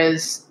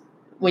 Whereas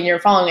when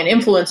you're following an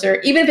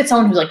influencer, even if it's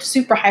someone who's like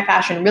super high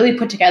fashion, really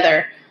put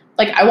together,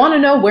 like I want to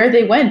know where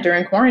they went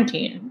during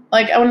quarantine.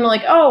 Like I want to know,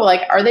 like, oh,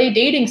 like, are they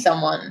dating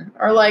someone?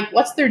 Or like,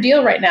 what's their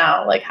deal right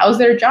now? Like, how's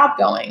their job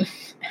going?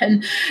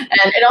 And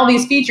all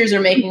these features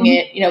are making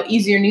it,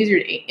 easier and easier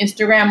to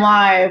Instagram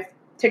Live,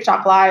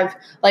 TikTok Live,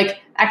 like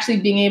actually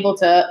being able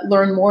to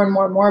learn more and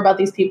more and more about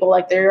these people,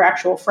 like they're your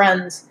actual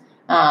friends,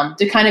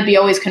 to kind of be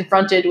always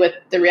confronted with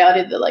the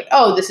reality that like,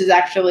 oh, this is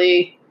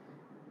actually,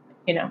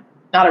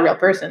 not a real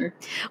person.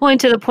 Well, and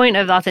to the point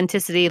of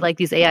authenticity, like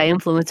these AI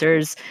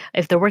influencers,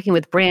 if they're working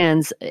with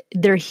brands,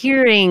 they're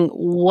hearing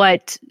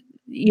what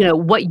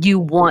you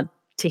want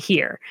to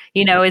hear.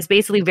 It's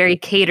basically very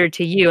catered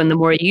to you. And the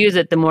more you use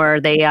it, the more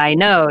the AI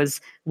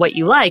knows what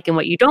you like and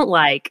what you don't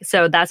like.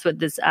 So that's what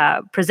this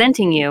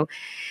presenting you.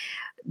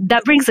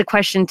 That brings a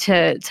question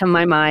to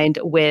my mind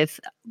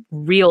with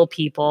real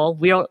people,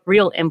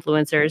 real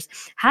influencers.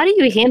 How do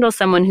you handle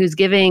someone who's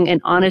giving an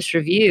honest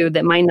review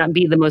that might not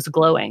be the most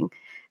glowing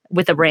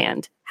with a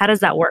brand? How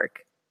does that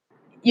work?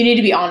 You need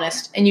to be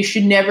honest, and you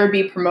should never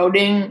be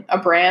promoting a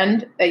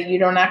brand that you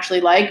don't actually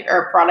like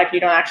or a product you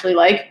don't actually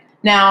like.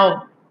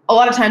 Now, a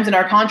lot of times in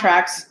our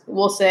contracts,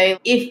 we'll say,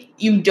 if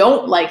you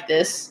don't like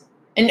this,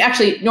 and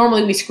actually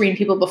normally we screen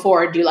people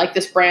before, do you like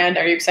this brand?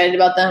 Are you excited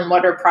about them?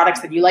 What are products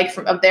that you like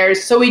of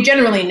theirs? So we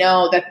generally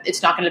know that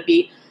it's not going to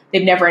be,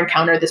 they've never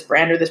encountered this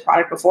brand or this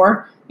product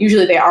before.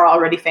 Usually they are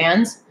already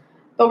fans.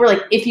 But we're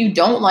like, if you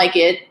don't like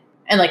it,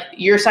 and like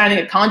you're signing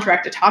a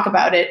contract to talk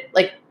about it,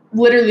 like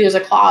literally there's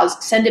a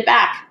clause, send it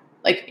back.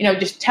 Like,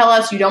 just tell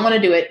us you don't want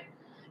to do it,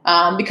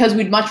 because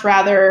we'd much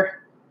rather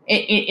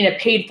in a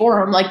paid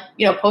forum, like,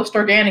 post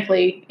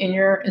organically in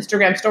your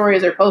Instagram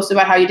stories or post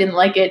about how you didn't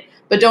like it,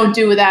 but don't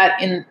do that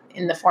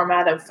in the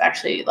format of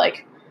actually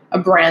like a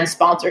brand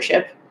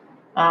sponsorship.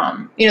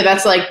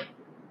 That's like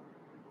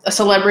a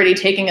celebrity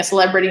taking a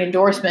celebrity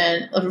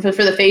endorsement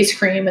for the face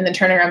cream and then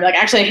turning around and be like,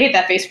 actually, I hate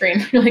that face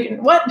cream. You're like,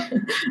 what?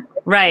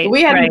 Right.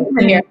 We haven't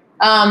been here.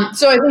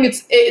 So I think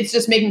it's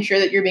just making sure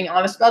that you're being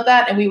honest about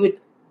that. And we would,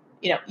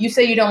 you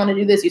say you don't want to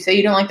do this, you say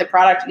you don't like the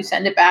product, you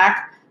send it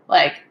back,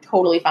 like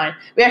totally fine.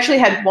 We actually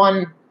had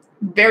one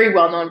very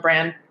well-known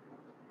brand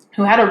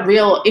who had a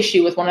real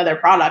issue with one of their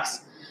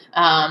products.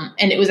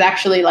 And it was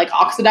actually like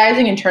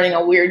oxidizing and turning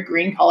a weird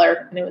green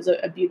color. And it was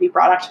a beauty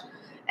product.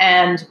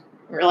 And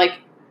we're like,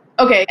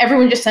 okay,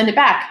 everyone just send it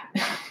back.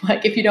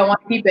 Like, if you don't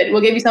want to keep it,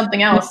 we'll give you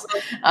something else.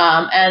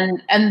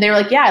 And they're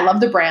like, yeah, I love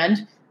the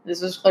brand.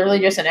 This was clearly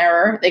just an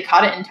error. They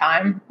caught it in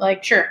time.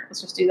 Like, sure,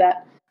 let's just do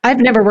that. I've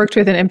never worked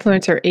with an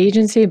influencer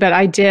agency, but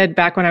I did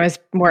back when I was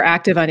more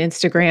active on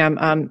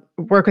Instagram,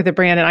 work with a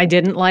brand, and I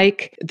didn't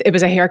like, it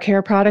was a hair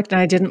care product and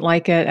I didn't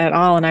like it at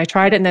all. And I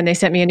tried it and then they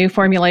sent me a new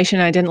formulation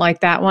and I didn't like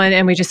that one.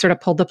 And we just sort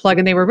of pulled the plug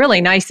and they were really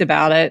nice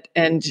about it.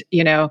 And,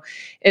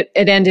 it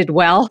ended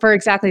well for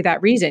exactly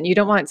that reason. You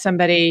don't want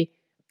somebody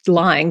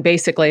lying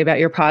basically about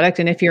your product.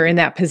 And if you're in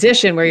that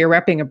position where you're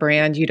repping a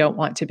brand, you don't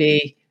want to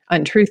be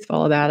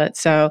untruthful about it.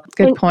 So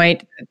good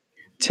point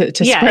to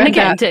yeah. And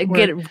again, to word.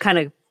 get kind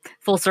of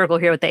full circle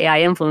here with the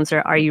AI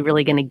influencer, are you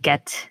really going to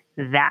get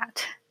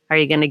that? Are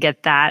you going to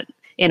get that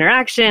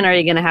interaction? Are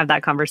you going to have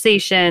that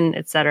conversation,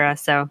 et cetera?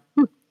 So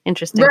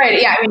interesting.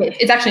 Right. Yeah. I mean,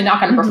 it's actually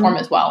not going to perform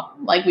as well.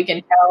 Like, we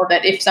can tell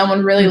that if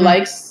someone really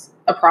likes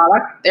a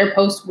product, their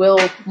post will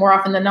more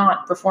often than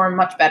not perform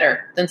much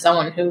better than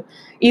someone who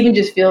even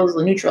just feels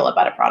neutral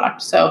about a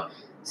product. So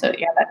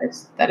yeah,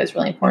 that is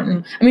really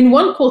important. I mean,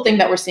 one cool thing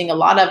that we're seeing a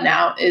lot of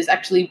now is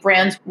actually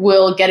brands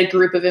will get a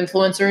group of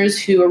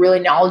influencers who are really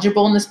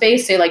knowledgeable in the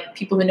space, say like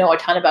people who know a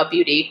ton about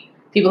beauty,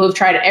 people who've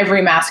tried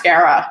every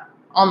mascara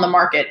on the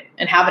market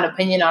and have an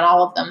opinion on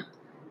all of them,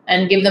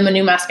 and give them a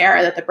new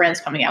mascara that the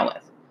brand's coming out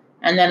with.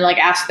 And then like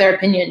ask their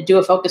opinion, do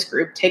a focus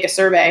group, take a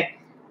survey.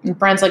 And the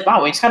brand's like,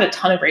 wow, we just got a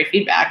ton of great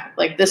feedback.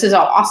 Like, this is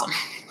all awesome.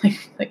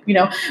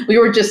 We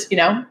were just,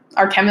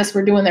 our chemists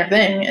were doing their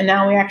thing. And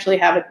now we actually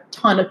have a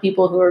ton of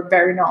people who are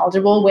very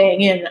knowledgeable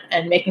weighing in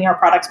and making our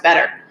products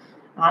better.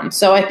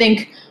 So I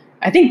think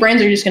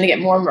brands are just going to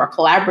get more and more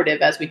collaborative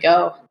as we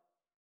go.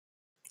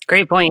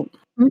 Great point.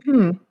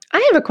 Mm-hmm.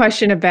 I have a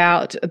question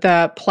about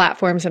the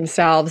platforms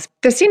themselves.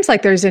 This seems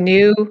like there's a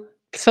new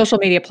social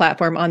media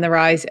platform on the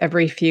rise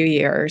every few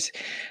years.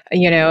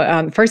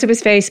 First it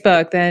was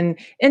Facebook, then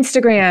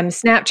Instagram,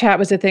 Snapchat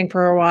was a thing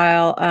for a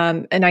while.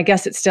 And I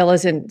guess it still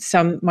is in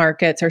some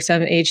markets or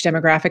some age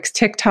demographics.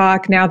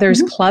 TikTok, now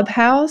there's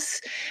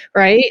Clubhouse,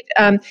 right?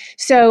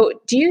 So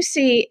do you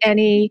see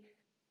any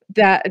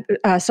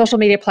social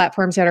media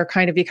platforms that are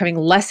kind of becoming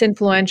less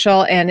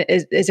influential, and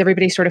is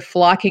everybody sort of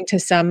flocking to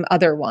some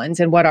other ones?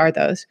 And what are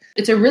those?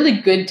 It's a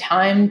really good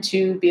time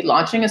to be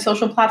launching a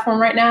social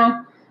platform right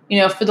now.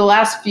 For the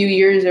last few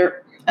years,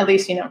 or at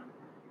least,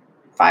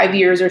 5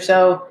 years or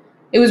so,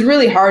 it was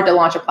really hard to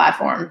launch a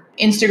platform.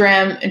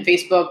 Instagram and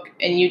Facebook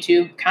and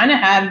YouTube kind of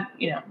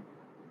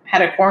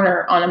had a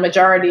corner on a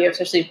majority of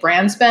especially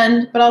brand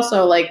spend, but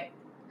also like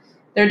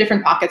there are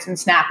different pockets, and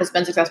Snap has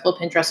been successful,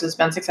 Pinterest has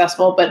been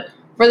successful, but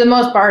for the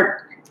most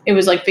part, it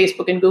was like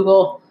Facebook and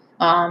Google,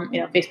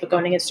 Facebook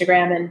owning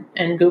Instagram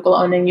and Google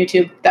owning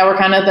YouTube. That were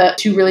kind of the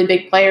two really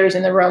big players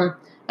in the room.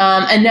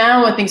 And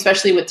now I think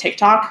especially with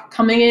TikTok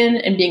coming in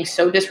and being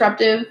so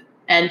disruptive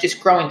and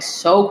just growing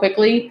so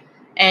quickly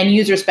and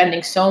users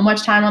spending so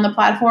much time on the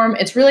platform,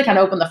 it's really kind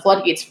of opened the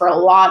floodgates for a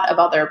lot of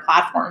other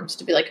platforms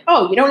to be like,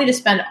 oh, you don't need to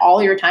spend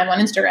all your time on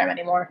Instagram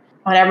anymore.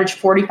 On average,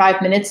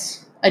 45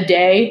 minutes a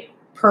day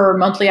per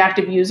monthly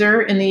active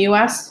user in the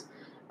US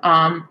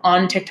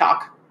on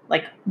TikTok.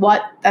 Like,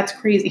 what? That's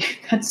crazy.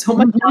 That's so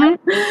much time.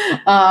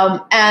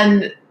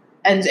 And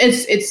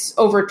it's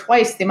over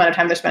twice the amount of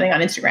time they're spending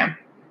on Instagram.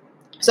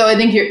 So I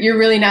think you're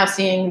really now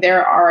seeing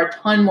there are a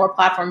ton more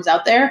platforms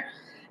out there.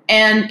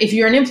 And if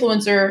you're an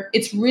influencer,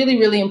 it's really,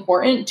 really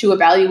important to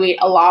evaluate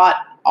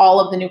all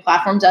of the new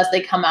platforms as they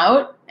come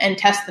out and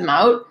test them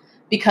out,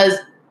 because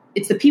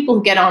it's the people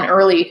who get on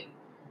early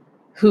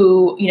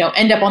who,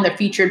 end up on their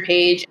featured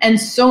page. And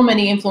so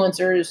many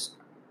influencers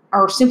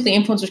are simply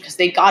influencers because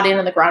they got in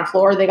on the ground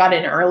floor. They got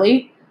in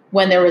early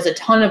when there was a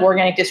ton of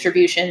organic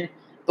distribution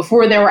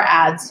before there were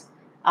ads,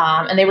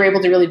 and they were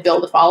able to really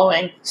build a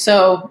following.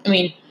 So, I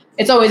mean,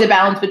 it's always a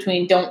balance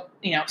between don't,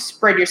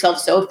 spread yourself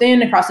so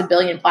thin across a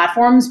billion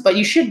platforms, but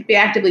you should be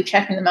actively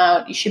checking them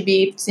out. You should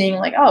be seeing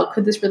like, oh,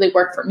 could this really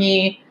work for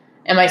me?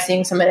 Am I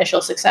seeing some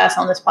initial success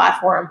on this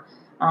platform?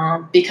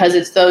 Because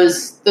it's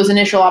those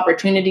initial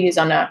opportunities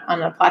on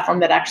a platform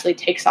that actually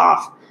takes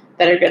off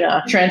that are going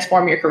to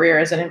transform your career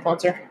as an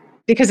influencer.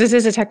 Because this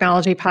is a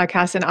technology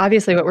podcast, and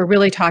obviously what we're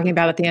really talking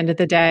about at the end of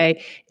the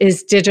day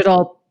is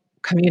digital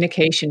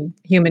communication,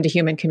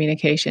 human-to-human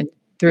communication.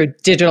 through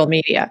digital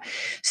media.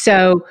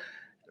 So,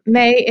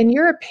 May, in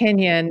your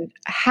opinion,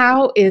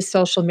 how is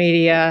social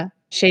media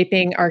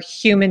shaping our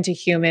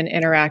human-to-human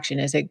interaction?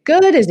 Is it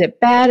good? Is it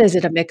bad? Is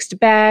it a mixed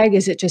bag?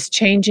 Is it just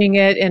changing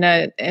it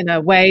in a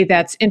way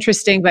that's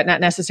interesting but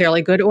not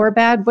necessarily good or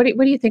bad? What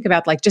do you think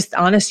about like just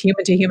honest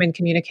human-to-human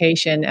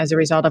communication as a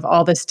result of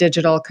all this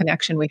digital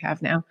connection we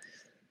have now?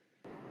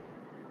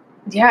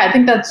 Yeah, I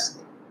think that's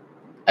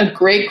a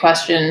great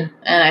question,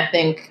 and I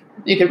think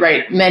you could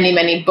write many,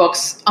 many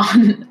books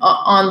on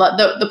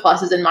the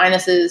pluses and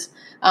minuses.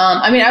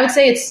 I would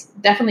say it's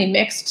definitely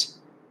mixed.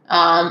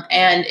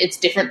 And it's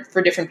different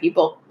for different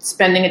people.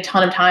 Spending a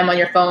ton of time on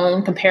your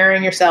phone,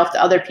 comparing yourself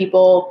to other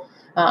people,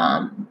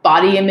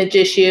 body image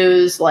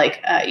issues,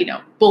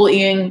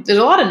 bullying. There's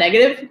a lot of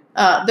negative.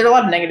 There are a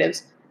lot of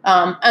negatives.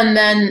 And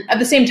then at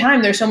the same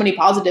time, there's so many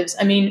positives.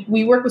 I mean,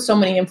 we work with so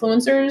many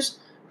influencers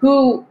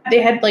who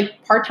they had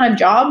like part-time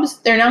jobs.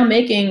 They're now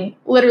making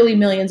literally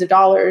millions of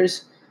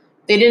dollars.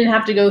 They didn't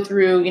have to go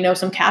through,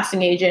 some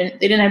casting agent.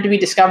 They didn't have to be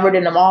discovered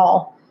in a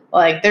mall.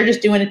 Like they're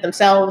just doing it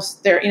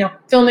themselves. They're,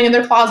 filming in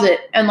their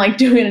closet and like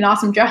doing an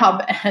awesome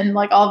job. And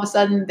like all of a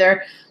sudden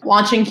they're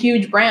launching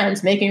huge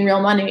brands, making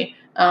real money.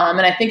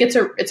 And I think it's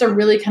a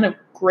really kind of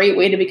great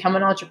way to become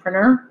an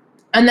entrepreneur.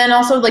 And then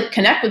also like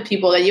connect with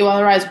people that you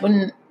otherwise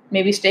wouldn't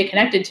maybe stay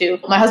connected to.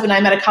 My husband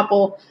and I met a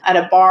couple at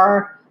a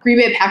bar, Green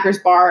Bay Packers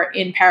bar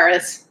in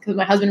Paris, because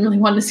my husband really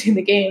wanted to see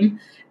the game.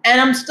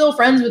 And I'm still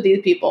friends with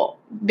these people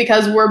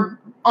because we're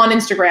on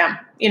Instagram,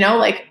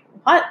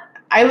 what?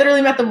 I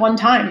literally met them one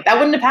time. That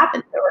wouldn't have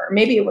happened, or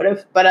maybe it would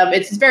have, but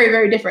it's very,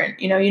 very different.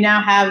 You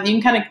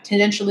can kind of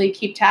tendentially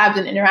keep tabs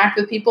and interact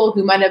with people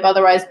who might have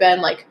otherwise been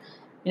like,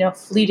 a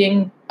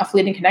fleeting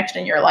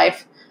connection in your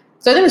life.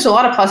 So I think there's a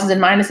lot of pluses and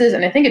minuses,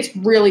 and I think it's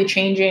really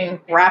changing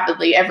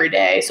rapidly every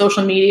day.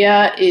 Social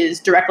media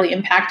is directly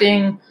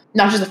impacting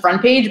not just the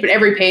front page, but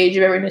every page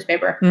of every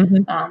newspaper.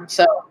 Mm-hmm.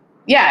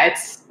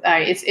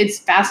 It's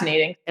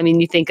fascinating. I mean,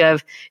 you think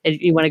of,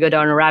 if you want to go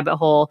down a rabbit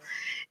hole,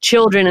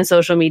 children and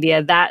social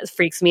media, that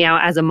freaks me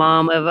out as a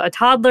mom of a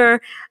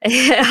toddler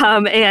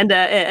and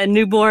a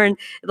newborn.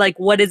 Like,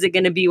 what is it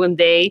going to be when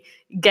they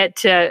get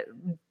to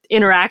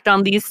interact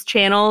on these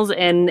channels?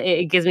 And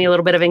it gives me a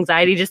little bit of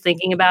anxiety just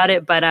thinking about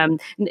it. But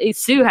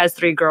Sue has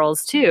 3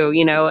 girls too,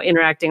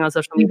 interacting on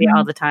social media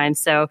all the time.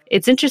 So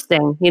it's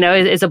interesting,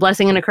 it's a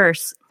blessing and a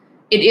curse.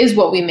 It is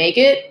what we make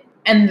it.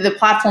 And the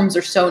platforms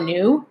are so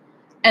new,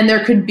 and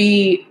there could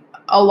be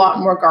a lot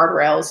more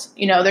guardrails.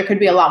 There could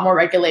be a lot more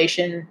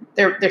regulation.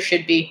 There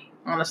should be,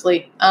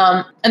 honestly.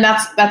 And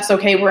that's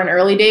okay. We're in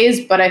early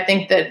days, but I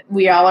think that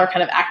we all are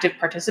kind of active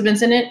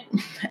participants in it.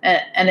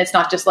 And it's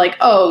not just like,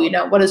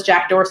 what does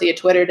Jack Dorsey at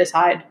Twitter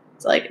decide?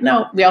 It's like,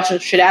 no, we also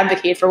should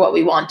advocate for what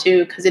we want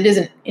to, because it is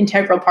an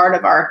integral part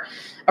of our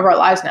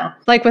lives now.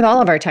 Like with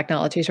all of our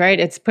technologies, right?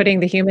 It's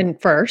putting the human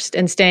first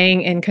and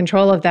staying in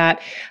control of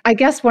that. I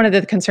guess one of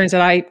the concerns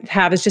that I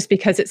have is just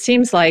because it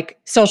seems like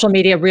social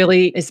media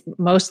really is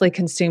mostly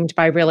consumed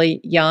by really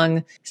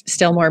young,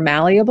 still more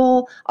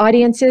malleable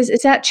audiences.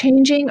 Is that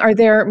changing? Are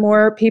there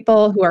more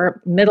people who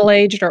are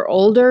middle-aged or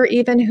older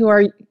even who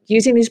are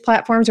using these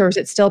platforms, or is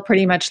it still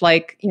pretty much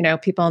like,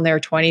 people in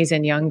their 20s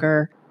and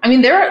younger? I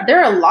mean, there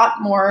are a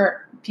lot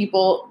more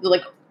people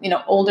like,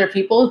 older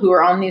people who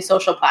are on these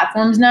social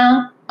platforms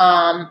now.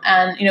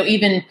 And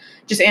even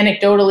just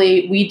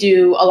anecdotally, we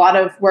do a lot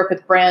of work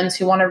with brands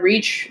who want to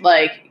reach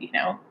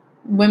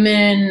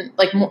women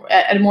like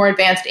at a more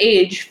advanced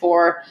age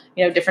for,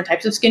 different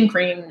types of skin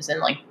creams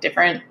and like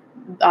different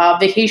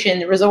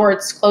vacation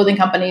resorts, clothing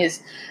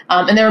companies.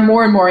 And there are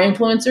more and more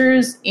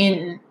influencers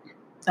in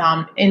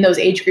those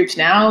age groups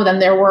now than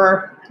there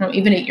were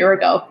even a year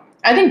ago.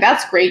 I think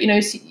that's great.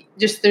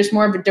 Just there's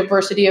more of a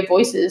diversity of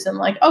voices and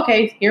like,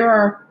 okay, here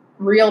are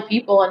real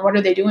people and what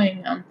are they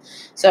doing?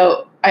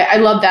 So I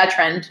love that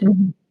trend.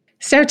 Mm-hmm.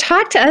 So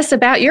talk to us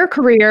about your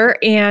career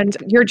and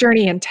your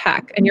journey in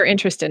tech and your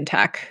interest in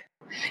tech.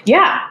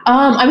 Yeah.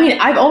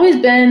 I've always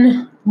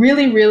been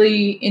really,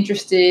 really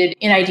interested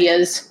in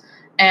ideas.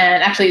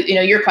 And actually,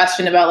 your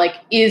question about like,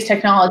 is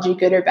technology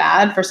good or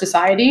bad for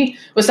society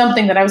was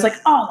something that I was like,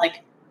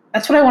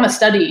 that's what I want to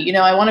study.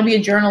 I want to be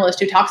a journalist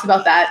who talks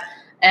about that.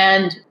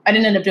 And I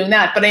didn't end up doing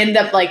that, but I ended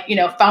up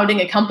founding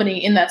a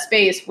company in that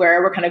space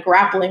where we're kind of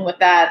grappling with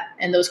that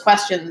and those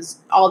questions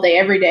all day,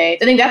 every day.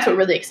 I think that's what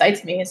really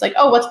excites me. It's like,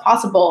 what's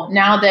possible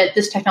now that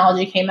this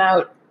technology came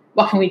out?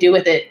 What can we do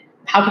with it?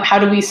 How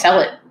do we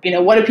sell it?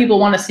 What do people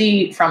want to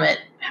see from it?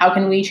 How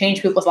can we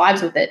change people's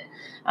lives with it?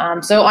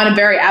 So on a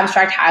very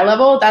abstract high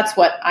level, that's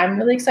what I'm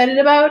really excited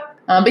about.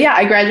 But yeah,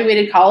 I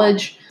graduated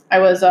college. I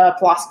was a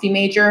philosophy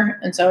major.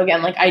 And so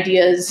again, like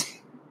ideas,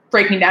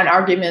 breaking down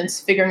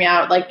arguments, figuring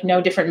out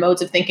different modes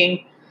of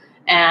thinking,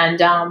 and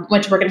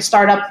went to work at a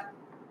startup,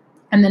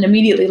 and then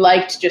immediately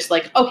liked just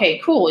okay,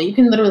 cool, you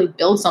can literally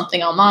build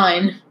something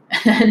online,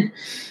 and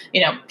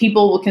then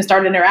people can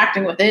start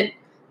interacting with it,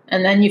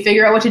 and then you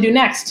figure out what to do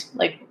next.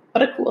 Like,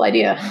 what a cool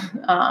idea.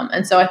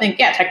 And so I think,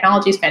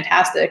 technology is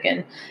fantastic,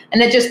 and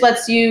it just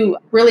lets you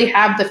really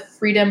have the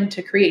freedom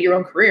to create your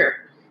own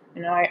career.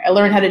 I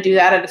learned how to do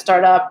that at a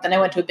startup. Then I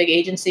went to a big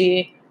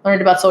agency,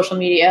 learned about social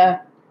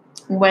media,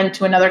 went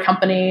to another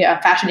company, a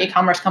fashion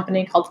e-commerce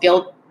company called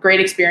Guild. Great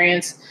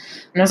experience.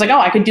 And I was like,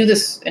 I could do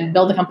this and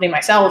build a company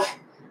myself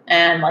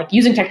and like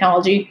using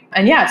technology.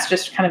 And yeah, it's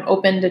just kind of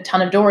opened a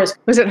ton of doors.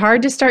 Was it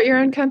hard to start your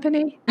own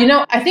company?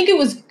 I think it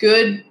was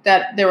good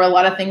that there were a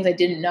lot of things I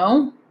didn't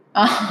know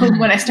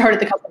when I started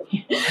the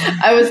company.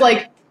 I was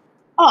like,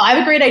 I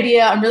have a great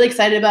idea. I'm really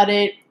excited about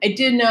it. I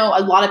did know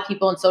a lot of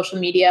people in social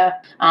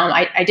media.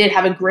 I did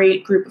have a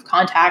great group of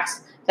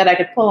contacts that I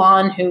could pull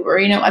on who were,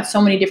 at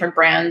so many different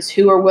brands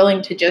who were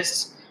willing to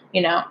just,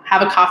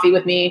 have a coffee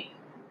with me,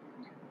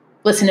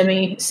 listen to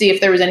me, see if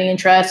there was any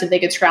interest, if they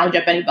could scrounge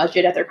up any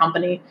budget at their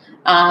company.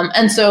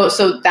 And so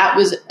that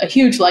was a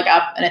huge leg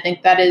up. And I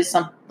think that is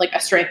a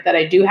strength that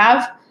I do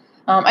have.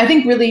 I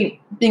think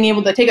really being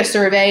able to take a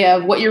survey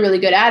of what you're really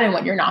good at and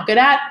what you're not good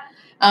at.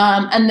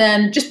 And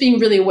then just being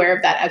really aware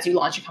of that as you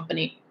launch a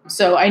company.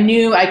 So I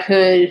knew I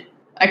could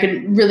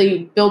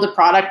really build a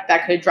product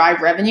that could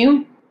drive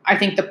revenue. I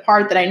think the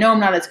part that I know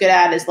I'm not as good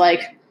at is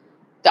like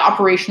the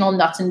operational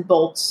nuts and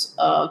bolts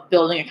of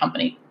building a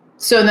company.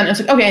 So then it's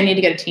like, okay, I need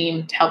to get a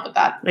team to help with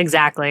that.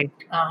 Exactly.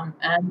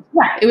 And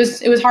yeah, it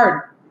was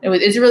hard.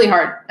 It's really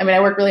hard. I mean, I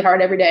work really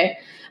hard every day,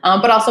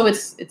 but also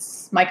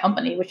it's my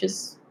company, which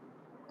is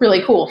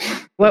really cool.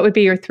 What would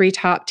be your 3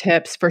 top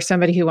tips for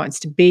somebody who wants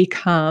to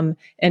become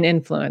an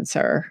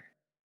influencer?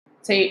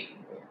 Say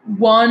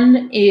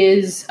 1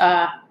 is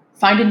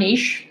find a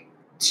niche.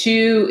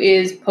 2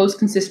 is post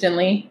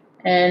consistently.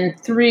 And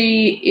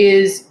 3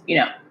 is,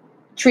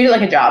 treat it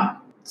like a job.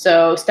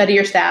 So study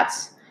your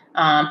stats.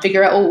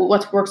 Figure out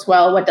what works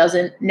well, what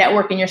doesn't,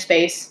 network in your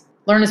space,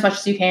 learn as much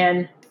as you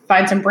can,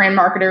 find some brand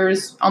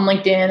marketers on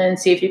LinkedIn and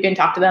see if you can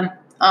talk to them.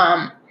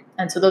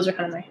 And so those are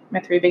kind of my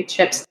 3 big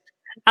tips.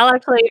 I'll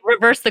actually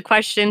reverse the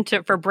question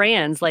for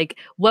brands. Like,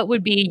 what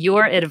would be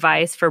your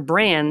advice for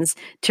brands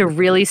to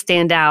really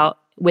stand out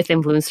with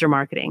influencer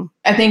marketing?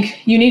 I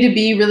think you need to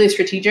be really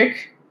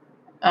strategic.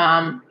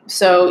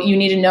 So you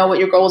need to know what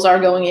your goals are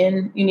going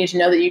in. You need to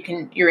know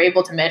that you're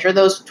able to measure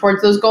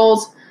towards those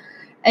goals.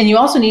 And you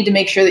also need to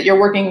make sure that you're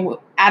working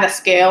at a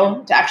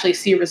scale to actually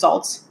see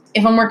results.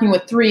 If I'm working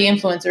with 3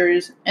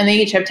 influencers and they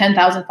each have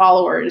 10,000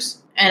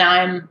 followers and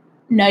I'm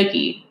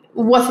Nike,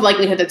 what's the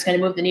likelihood that's going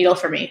to move the needle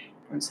for me?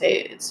 I would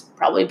say it's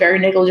probably very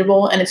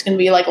negligible and it's going to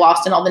be like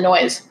lost in all the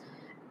noise.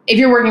 If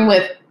you're working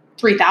with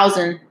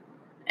 3,000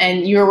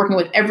 and you're working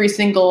with every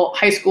single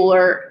high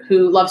schooler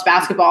who loves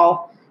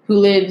basketball, who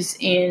lives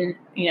in,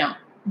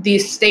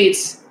 these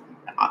states,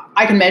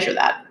 I can measure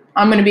that.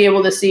 I'm going to be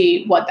able to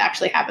see what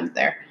actually happens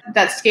there.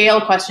 That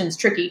scale question is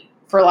tricky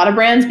for a lot of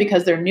brands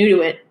because they're new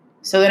to it.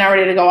 So they're not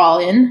ready to go all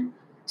in.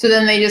 So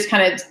then they just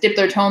kind of dip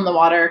their toe in the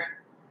water.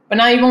 But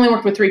now you've only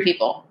worked with 3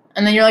 people.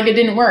 And then you're like, it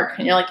didn't work.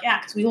 And you're like, yeah,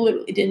 because we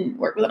literally didn't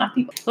work with enough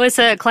people. Well, it's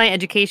a client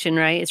education,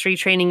 right? It's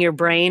retraining your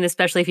brain,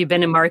 especially if you've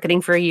been in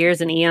marketing for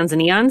years and eons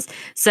and eons.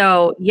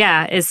 So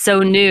yeah, it's so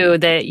new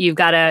that you've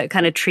got to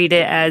kind of treat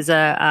it as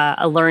a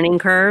learning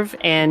curve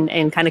and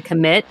kind of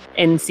commit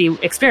and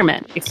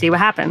experiment, see what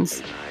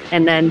happens,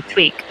 and then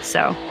tweak.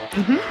 So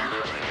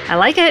I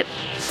like it.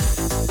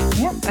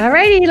 Yeah. All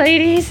righty,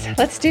 ladies.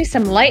 Let's do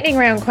some lightning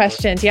round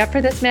questions. You up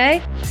for this,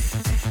 May?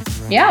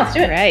 Yeah, let's do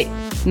it. All right.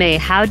 May,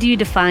 how do you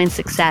define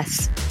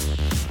success?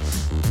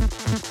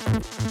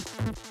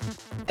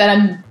 That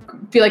I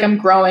feel like I'm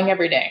growing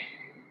every day.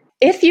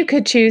 If you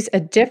could choose a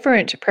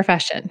different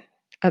profession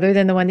other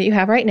than the one that you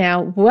have right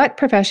now, what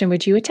profession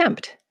would you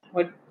attempt?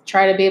 Would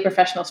try to be a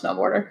professional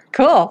snowboarder.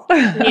 Cool.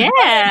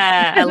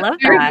 Yeah, I love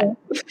that.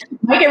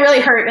 Might get really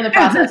hurt in the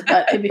process,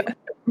 but it'd be fun.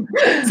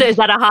 So is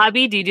that a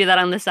hobby? Do you do that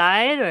on the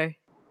side or?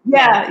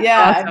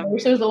 Yeah. Awesome. I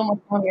wish there was a little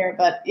more fun here,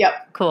 but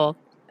yep. Cool.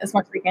 As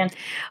much as we can.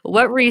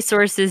 What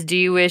resources do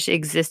you wish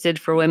existed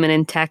for women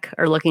in tech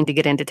or looking to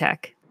get into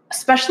tech?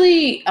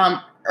 Especially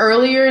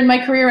earlier in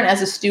my career and as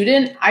a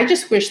student, I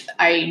just wish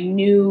I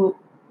knew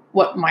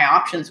what my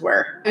options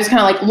were. It was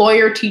kind of like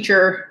lawyer,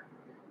 teacher,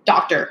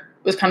 doctor.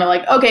 It was kind of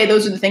like, okay,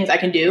 those are the things I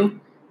can do.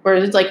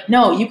 Whereas it's like,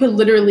 no, you could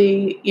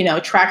literally,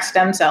 track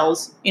stem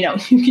cells.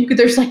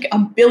 There's like a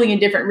billion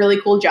different really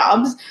cool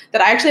jobs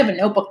that I actually have a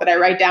notebook that I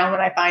write down when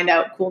I find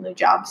out cool new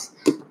jobs.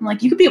 I'm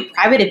like, you could be a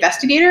private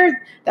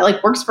investigator that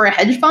like works for a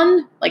hedge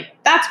fund. Like,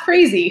 that's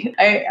crazy.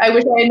 I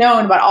wish I had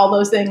known about all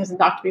those things and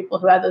talked to people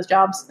who had those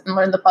jobs and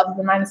learned the pluses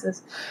and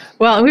minuses.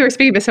 Well, and we were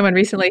speaking with someone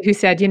recently who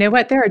said, you know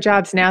what, there are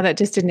jobs now that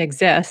just didn't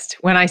exist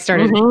when I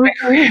started my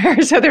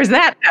career. So there's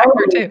that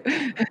factor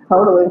too.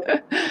 Totally.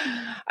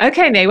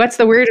 Okay, May, what's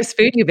the weirdest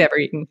food you've ever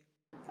eaten?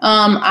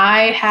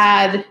 I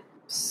had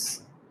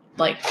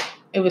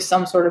it was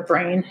some sort of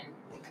brain.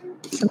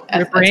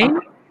 Brain?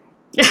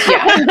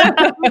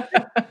 Yeah.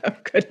 Oh,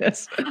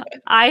 goodness.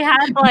 I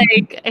had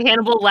like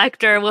Hannibal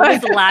Lecter. What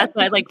was the last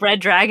one? Like Red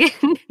Dragon.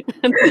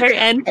 Very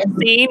end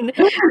scene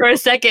for a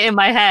second in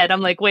my head.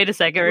 I'm like, wait a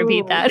second,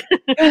 repeat that.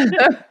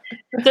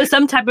 So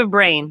some type of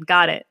brain.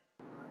 Got it.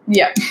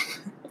 Yeah.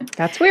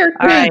 That's weird.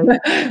 All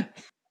right.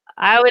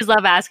 I always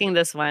love asking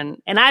this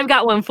one. And I've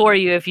got one for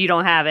you if you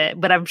don't have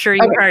it, but I'm sure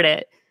you've heard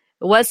it.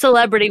 What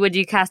celebrity would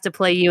you cast to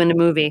play you in a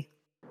movie?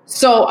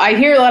 So I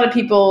hear a lot of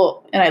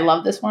people, and I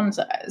love this one,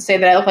 say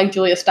that I look like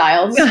Julia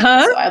Stiles.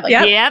 Uh-huh. So I'd like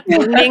Yep.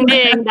 Ding,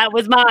 ding. That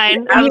was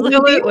mine. I was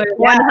Absolutely.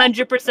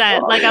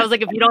 100%. Like, I was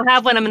like, if you don't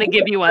have one, I'm going to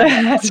give you one.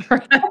 That's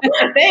right.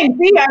 Thanks.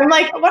 See, I'm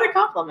like, what a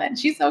compliment.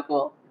 She's so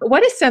cool.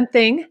 What is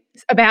something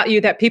about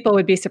you that people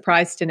would be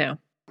surprised to know?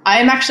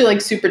 I'm actually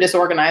like super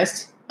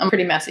disorganized. I'm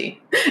pretty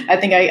messy. I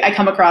think I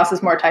come across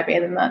as more type A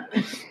than that.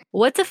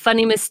 What's a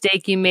funny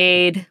mistake you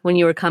made when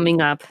you were coming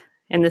up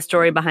and the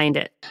story behind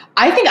it?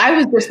 I think I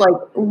was just like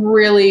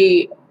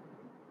really,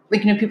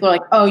 like, people are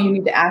like, oh, you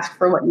need to ask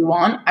for what you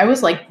want. I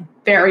was like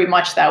very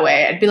much that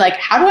way. I'd be like,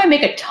 how do I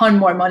make a ton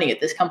more money at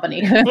this company?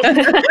 It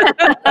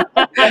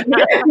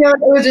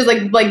was just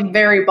like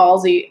very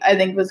ballsy, I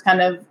think was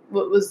kind of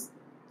what was,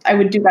 I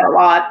would do that a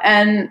lot.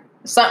 And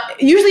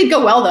usually it'd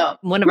go well though.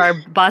 One of our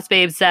boss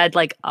babes said,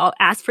 like, I'll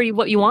ask for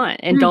what you want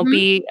and don't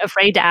be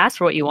afraid to ask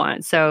for what you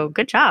want. So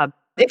good job.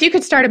 If you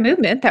could start a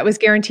movement that was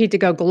guaranteed to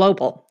go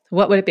global,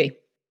 what would it be?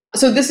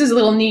 So this is a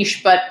little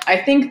niche, but I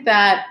think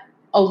that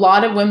a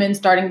lot of women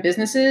starting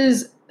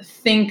businesses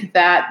think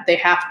that they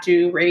have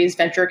to raise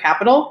venture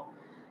capital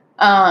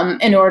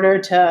in order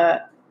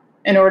to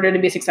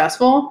be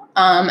successful.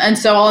 And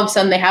so all of a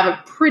sudden they have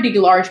a pretty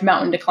large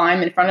mountain to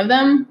climb in front of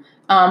them.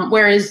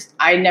 Whereas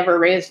I never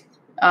raised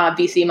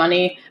VC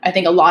money. I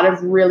think a lot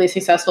of really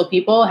successful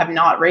people have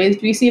not raised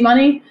VC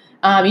money.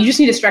 You just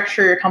need to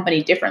structure your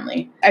company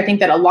differently. I think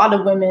that a lot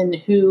of women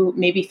who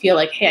maybe feel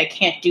like, hey, I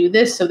can't do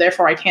this, so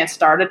therefore I can't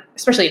start it,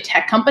 especially a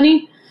tech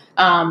company.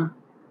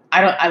 They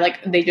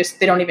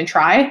don't even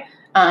try.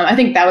 I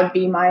think that would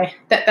be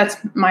that's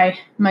my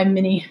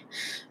mini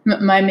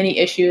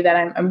issue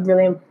that I'm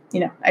really,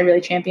 I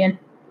really champion.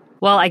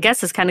 Well, I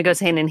guess this kind of goes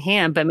hand in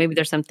hand, but maybe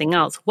there's something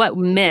else. What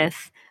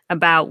myth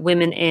about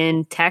women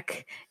in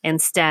tech and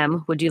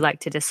STEM would you like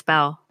to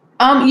dispel?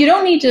 You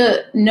don't need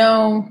to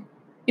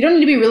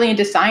be really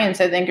into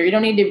science, I think, or you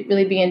don't need to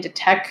really be into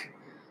tech.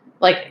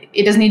 Like,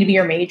 it doesn't need to be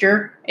your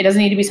major. It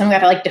doesn't need to be something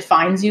that like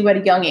defines you at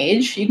a young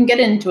age. You can get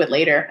into it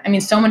later. I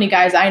mean, so many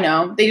guys I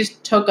know, they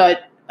just took a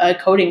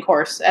coding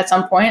course at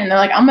some point and they're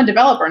like, I'm a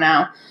developer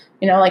now.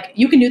 Like,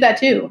 you can do that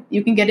too.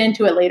 You can get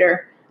into it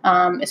later.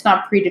 It's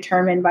not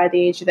predetermined by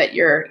the age that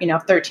you're,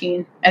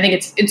 13. I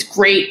think it's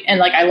great. And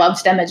like, I love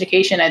STEM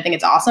education. I think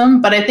it's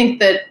awesome. But I think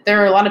that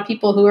there are a lot of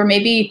people who are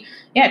maybe,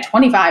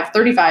 25,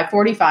 35,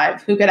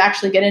 45, who could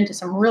actually get into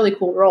some really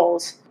cool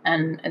roles.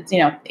 And it's,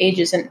 age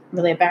isn't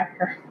really a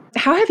barrier.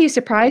 How have you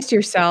surprised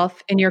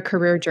yourself in your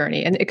career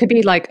journey? And it could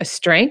be like a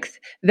strength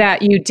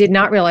that you did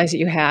not realize that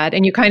you had.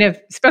 And you kind of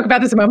spoke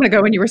about this a moment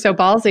ago when you were so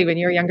ballsy when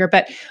you were younger,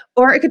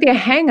 or it could be a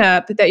hang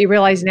up that you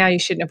realize now you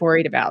shouldn't have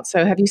worried about.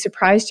 So have you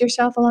surprised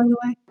yourself along the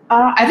way?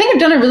 I think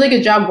I've done a really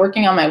good job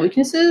working on my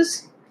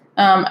weaknesses.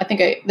 I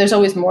think there's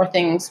always more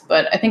things,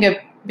 but I think I've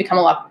become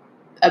a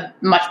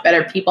much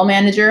better people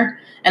manager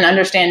and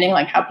understanding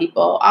like how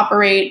people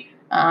operate,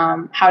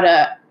 how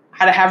to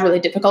have really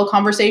difficult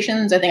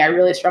conversations. I think I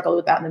really struggled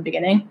with that in the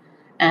beginning.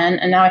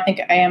 And now I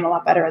think I am a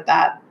lot better at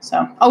that.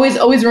 So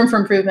always room for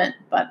improvement,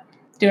 but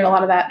doing a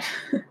lot of that.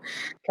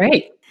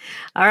 Great.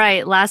 All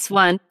right. Last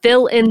one.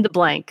 Fill in the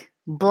blank.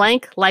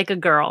 Blank like a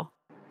girl.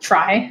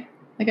 Try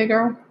like a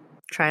girl.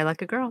 Try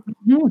like a girl.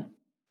 Mm-hmm.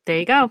 There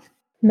you go.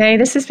 May,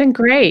 this has been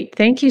great.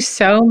 Thank you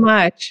so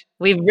much.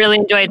 We've really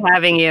enjoyed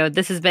having you.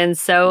 This has been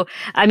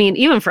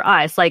even for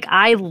us, like,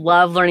 I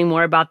love learning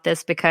more about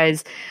this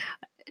because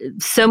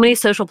so many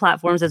social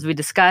platforms, as we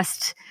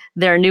discussed,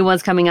 there are new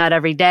ones coming out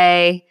every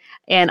day.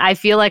 And I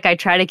feel like I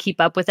try to keep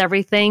up with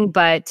everything,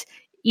 but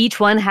each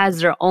one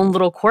has their own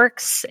little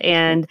quirks,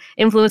 and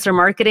influencer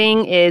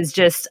marketing is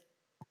just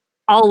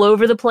all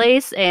over the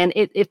place, and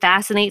it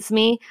fascinates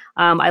me.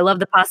 I love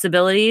the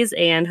possibilities,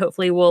 and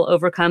hopefully we'll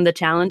overcome the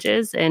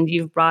challenges. And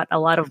you've brought a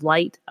lot of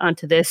light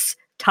onto this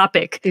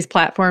topic. These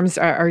platforms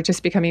are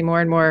just becoming more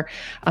and more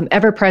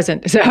ever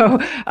present. So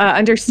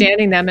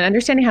understanding them and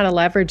understanding how to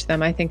leverage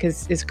them, I think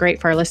is great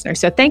for our listeners.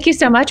 So thank you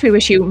so much. We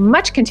wish you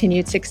much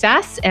continued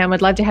success and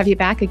would love to have you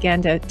back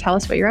again to tell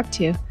us what you're up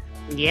to.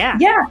 Yeah.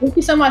 Yeah. Thank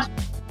you so much.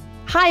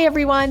 Hi,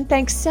 everyone.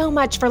 Thanks so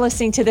much for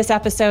listening to this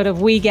episode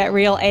of We Get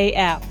Real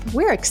AF.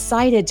 We're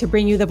excited to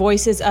bring you the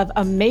voices of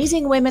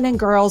amazing women and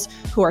girls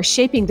who are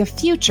shaping the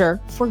future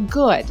for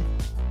good.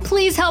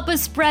 Please help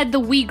us spread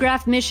the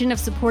WeGraph mission of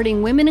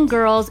supporting women and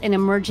girls in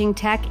emerging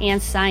tech and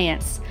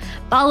science.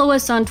 Follow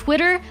us on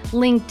Twitter,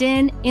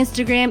 LinkedIn,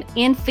 Instagram,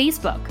 and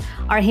Facebook.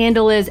 Our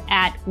handle is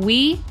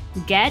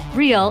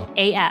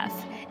 @WeGetRealAF.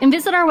 And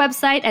visit our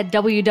website at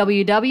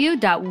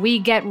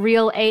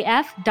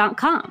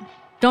www.wegetrealaf.com.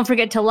 Don't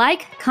forget to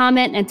like,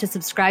 comment, and to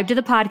subscribe to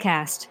the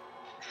podcast.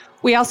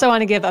 We also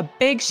want to give a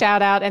big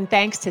shout out and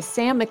thanks to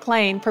Sam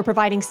McLean for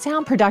providing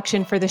sound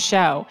production for the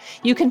show.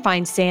 You can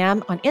find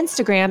Sam on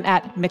Instagram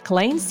at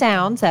McLean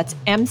Sounds, that's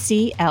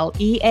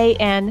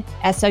McLeanSounds,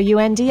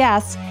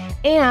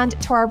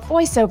 and to our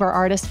voiceover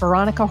artist,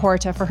 Veronica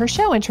Horta, for her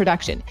show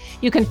introduction.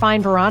 You can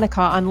find Veronica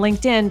on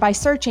LinkedIn by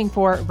searching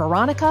for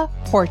Veronica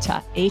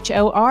Horta,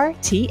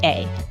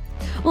 Horta.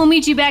 We'll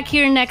meet you back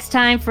here next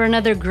time for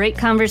another great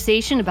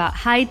conversation about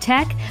high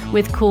tech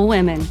with cool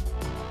women.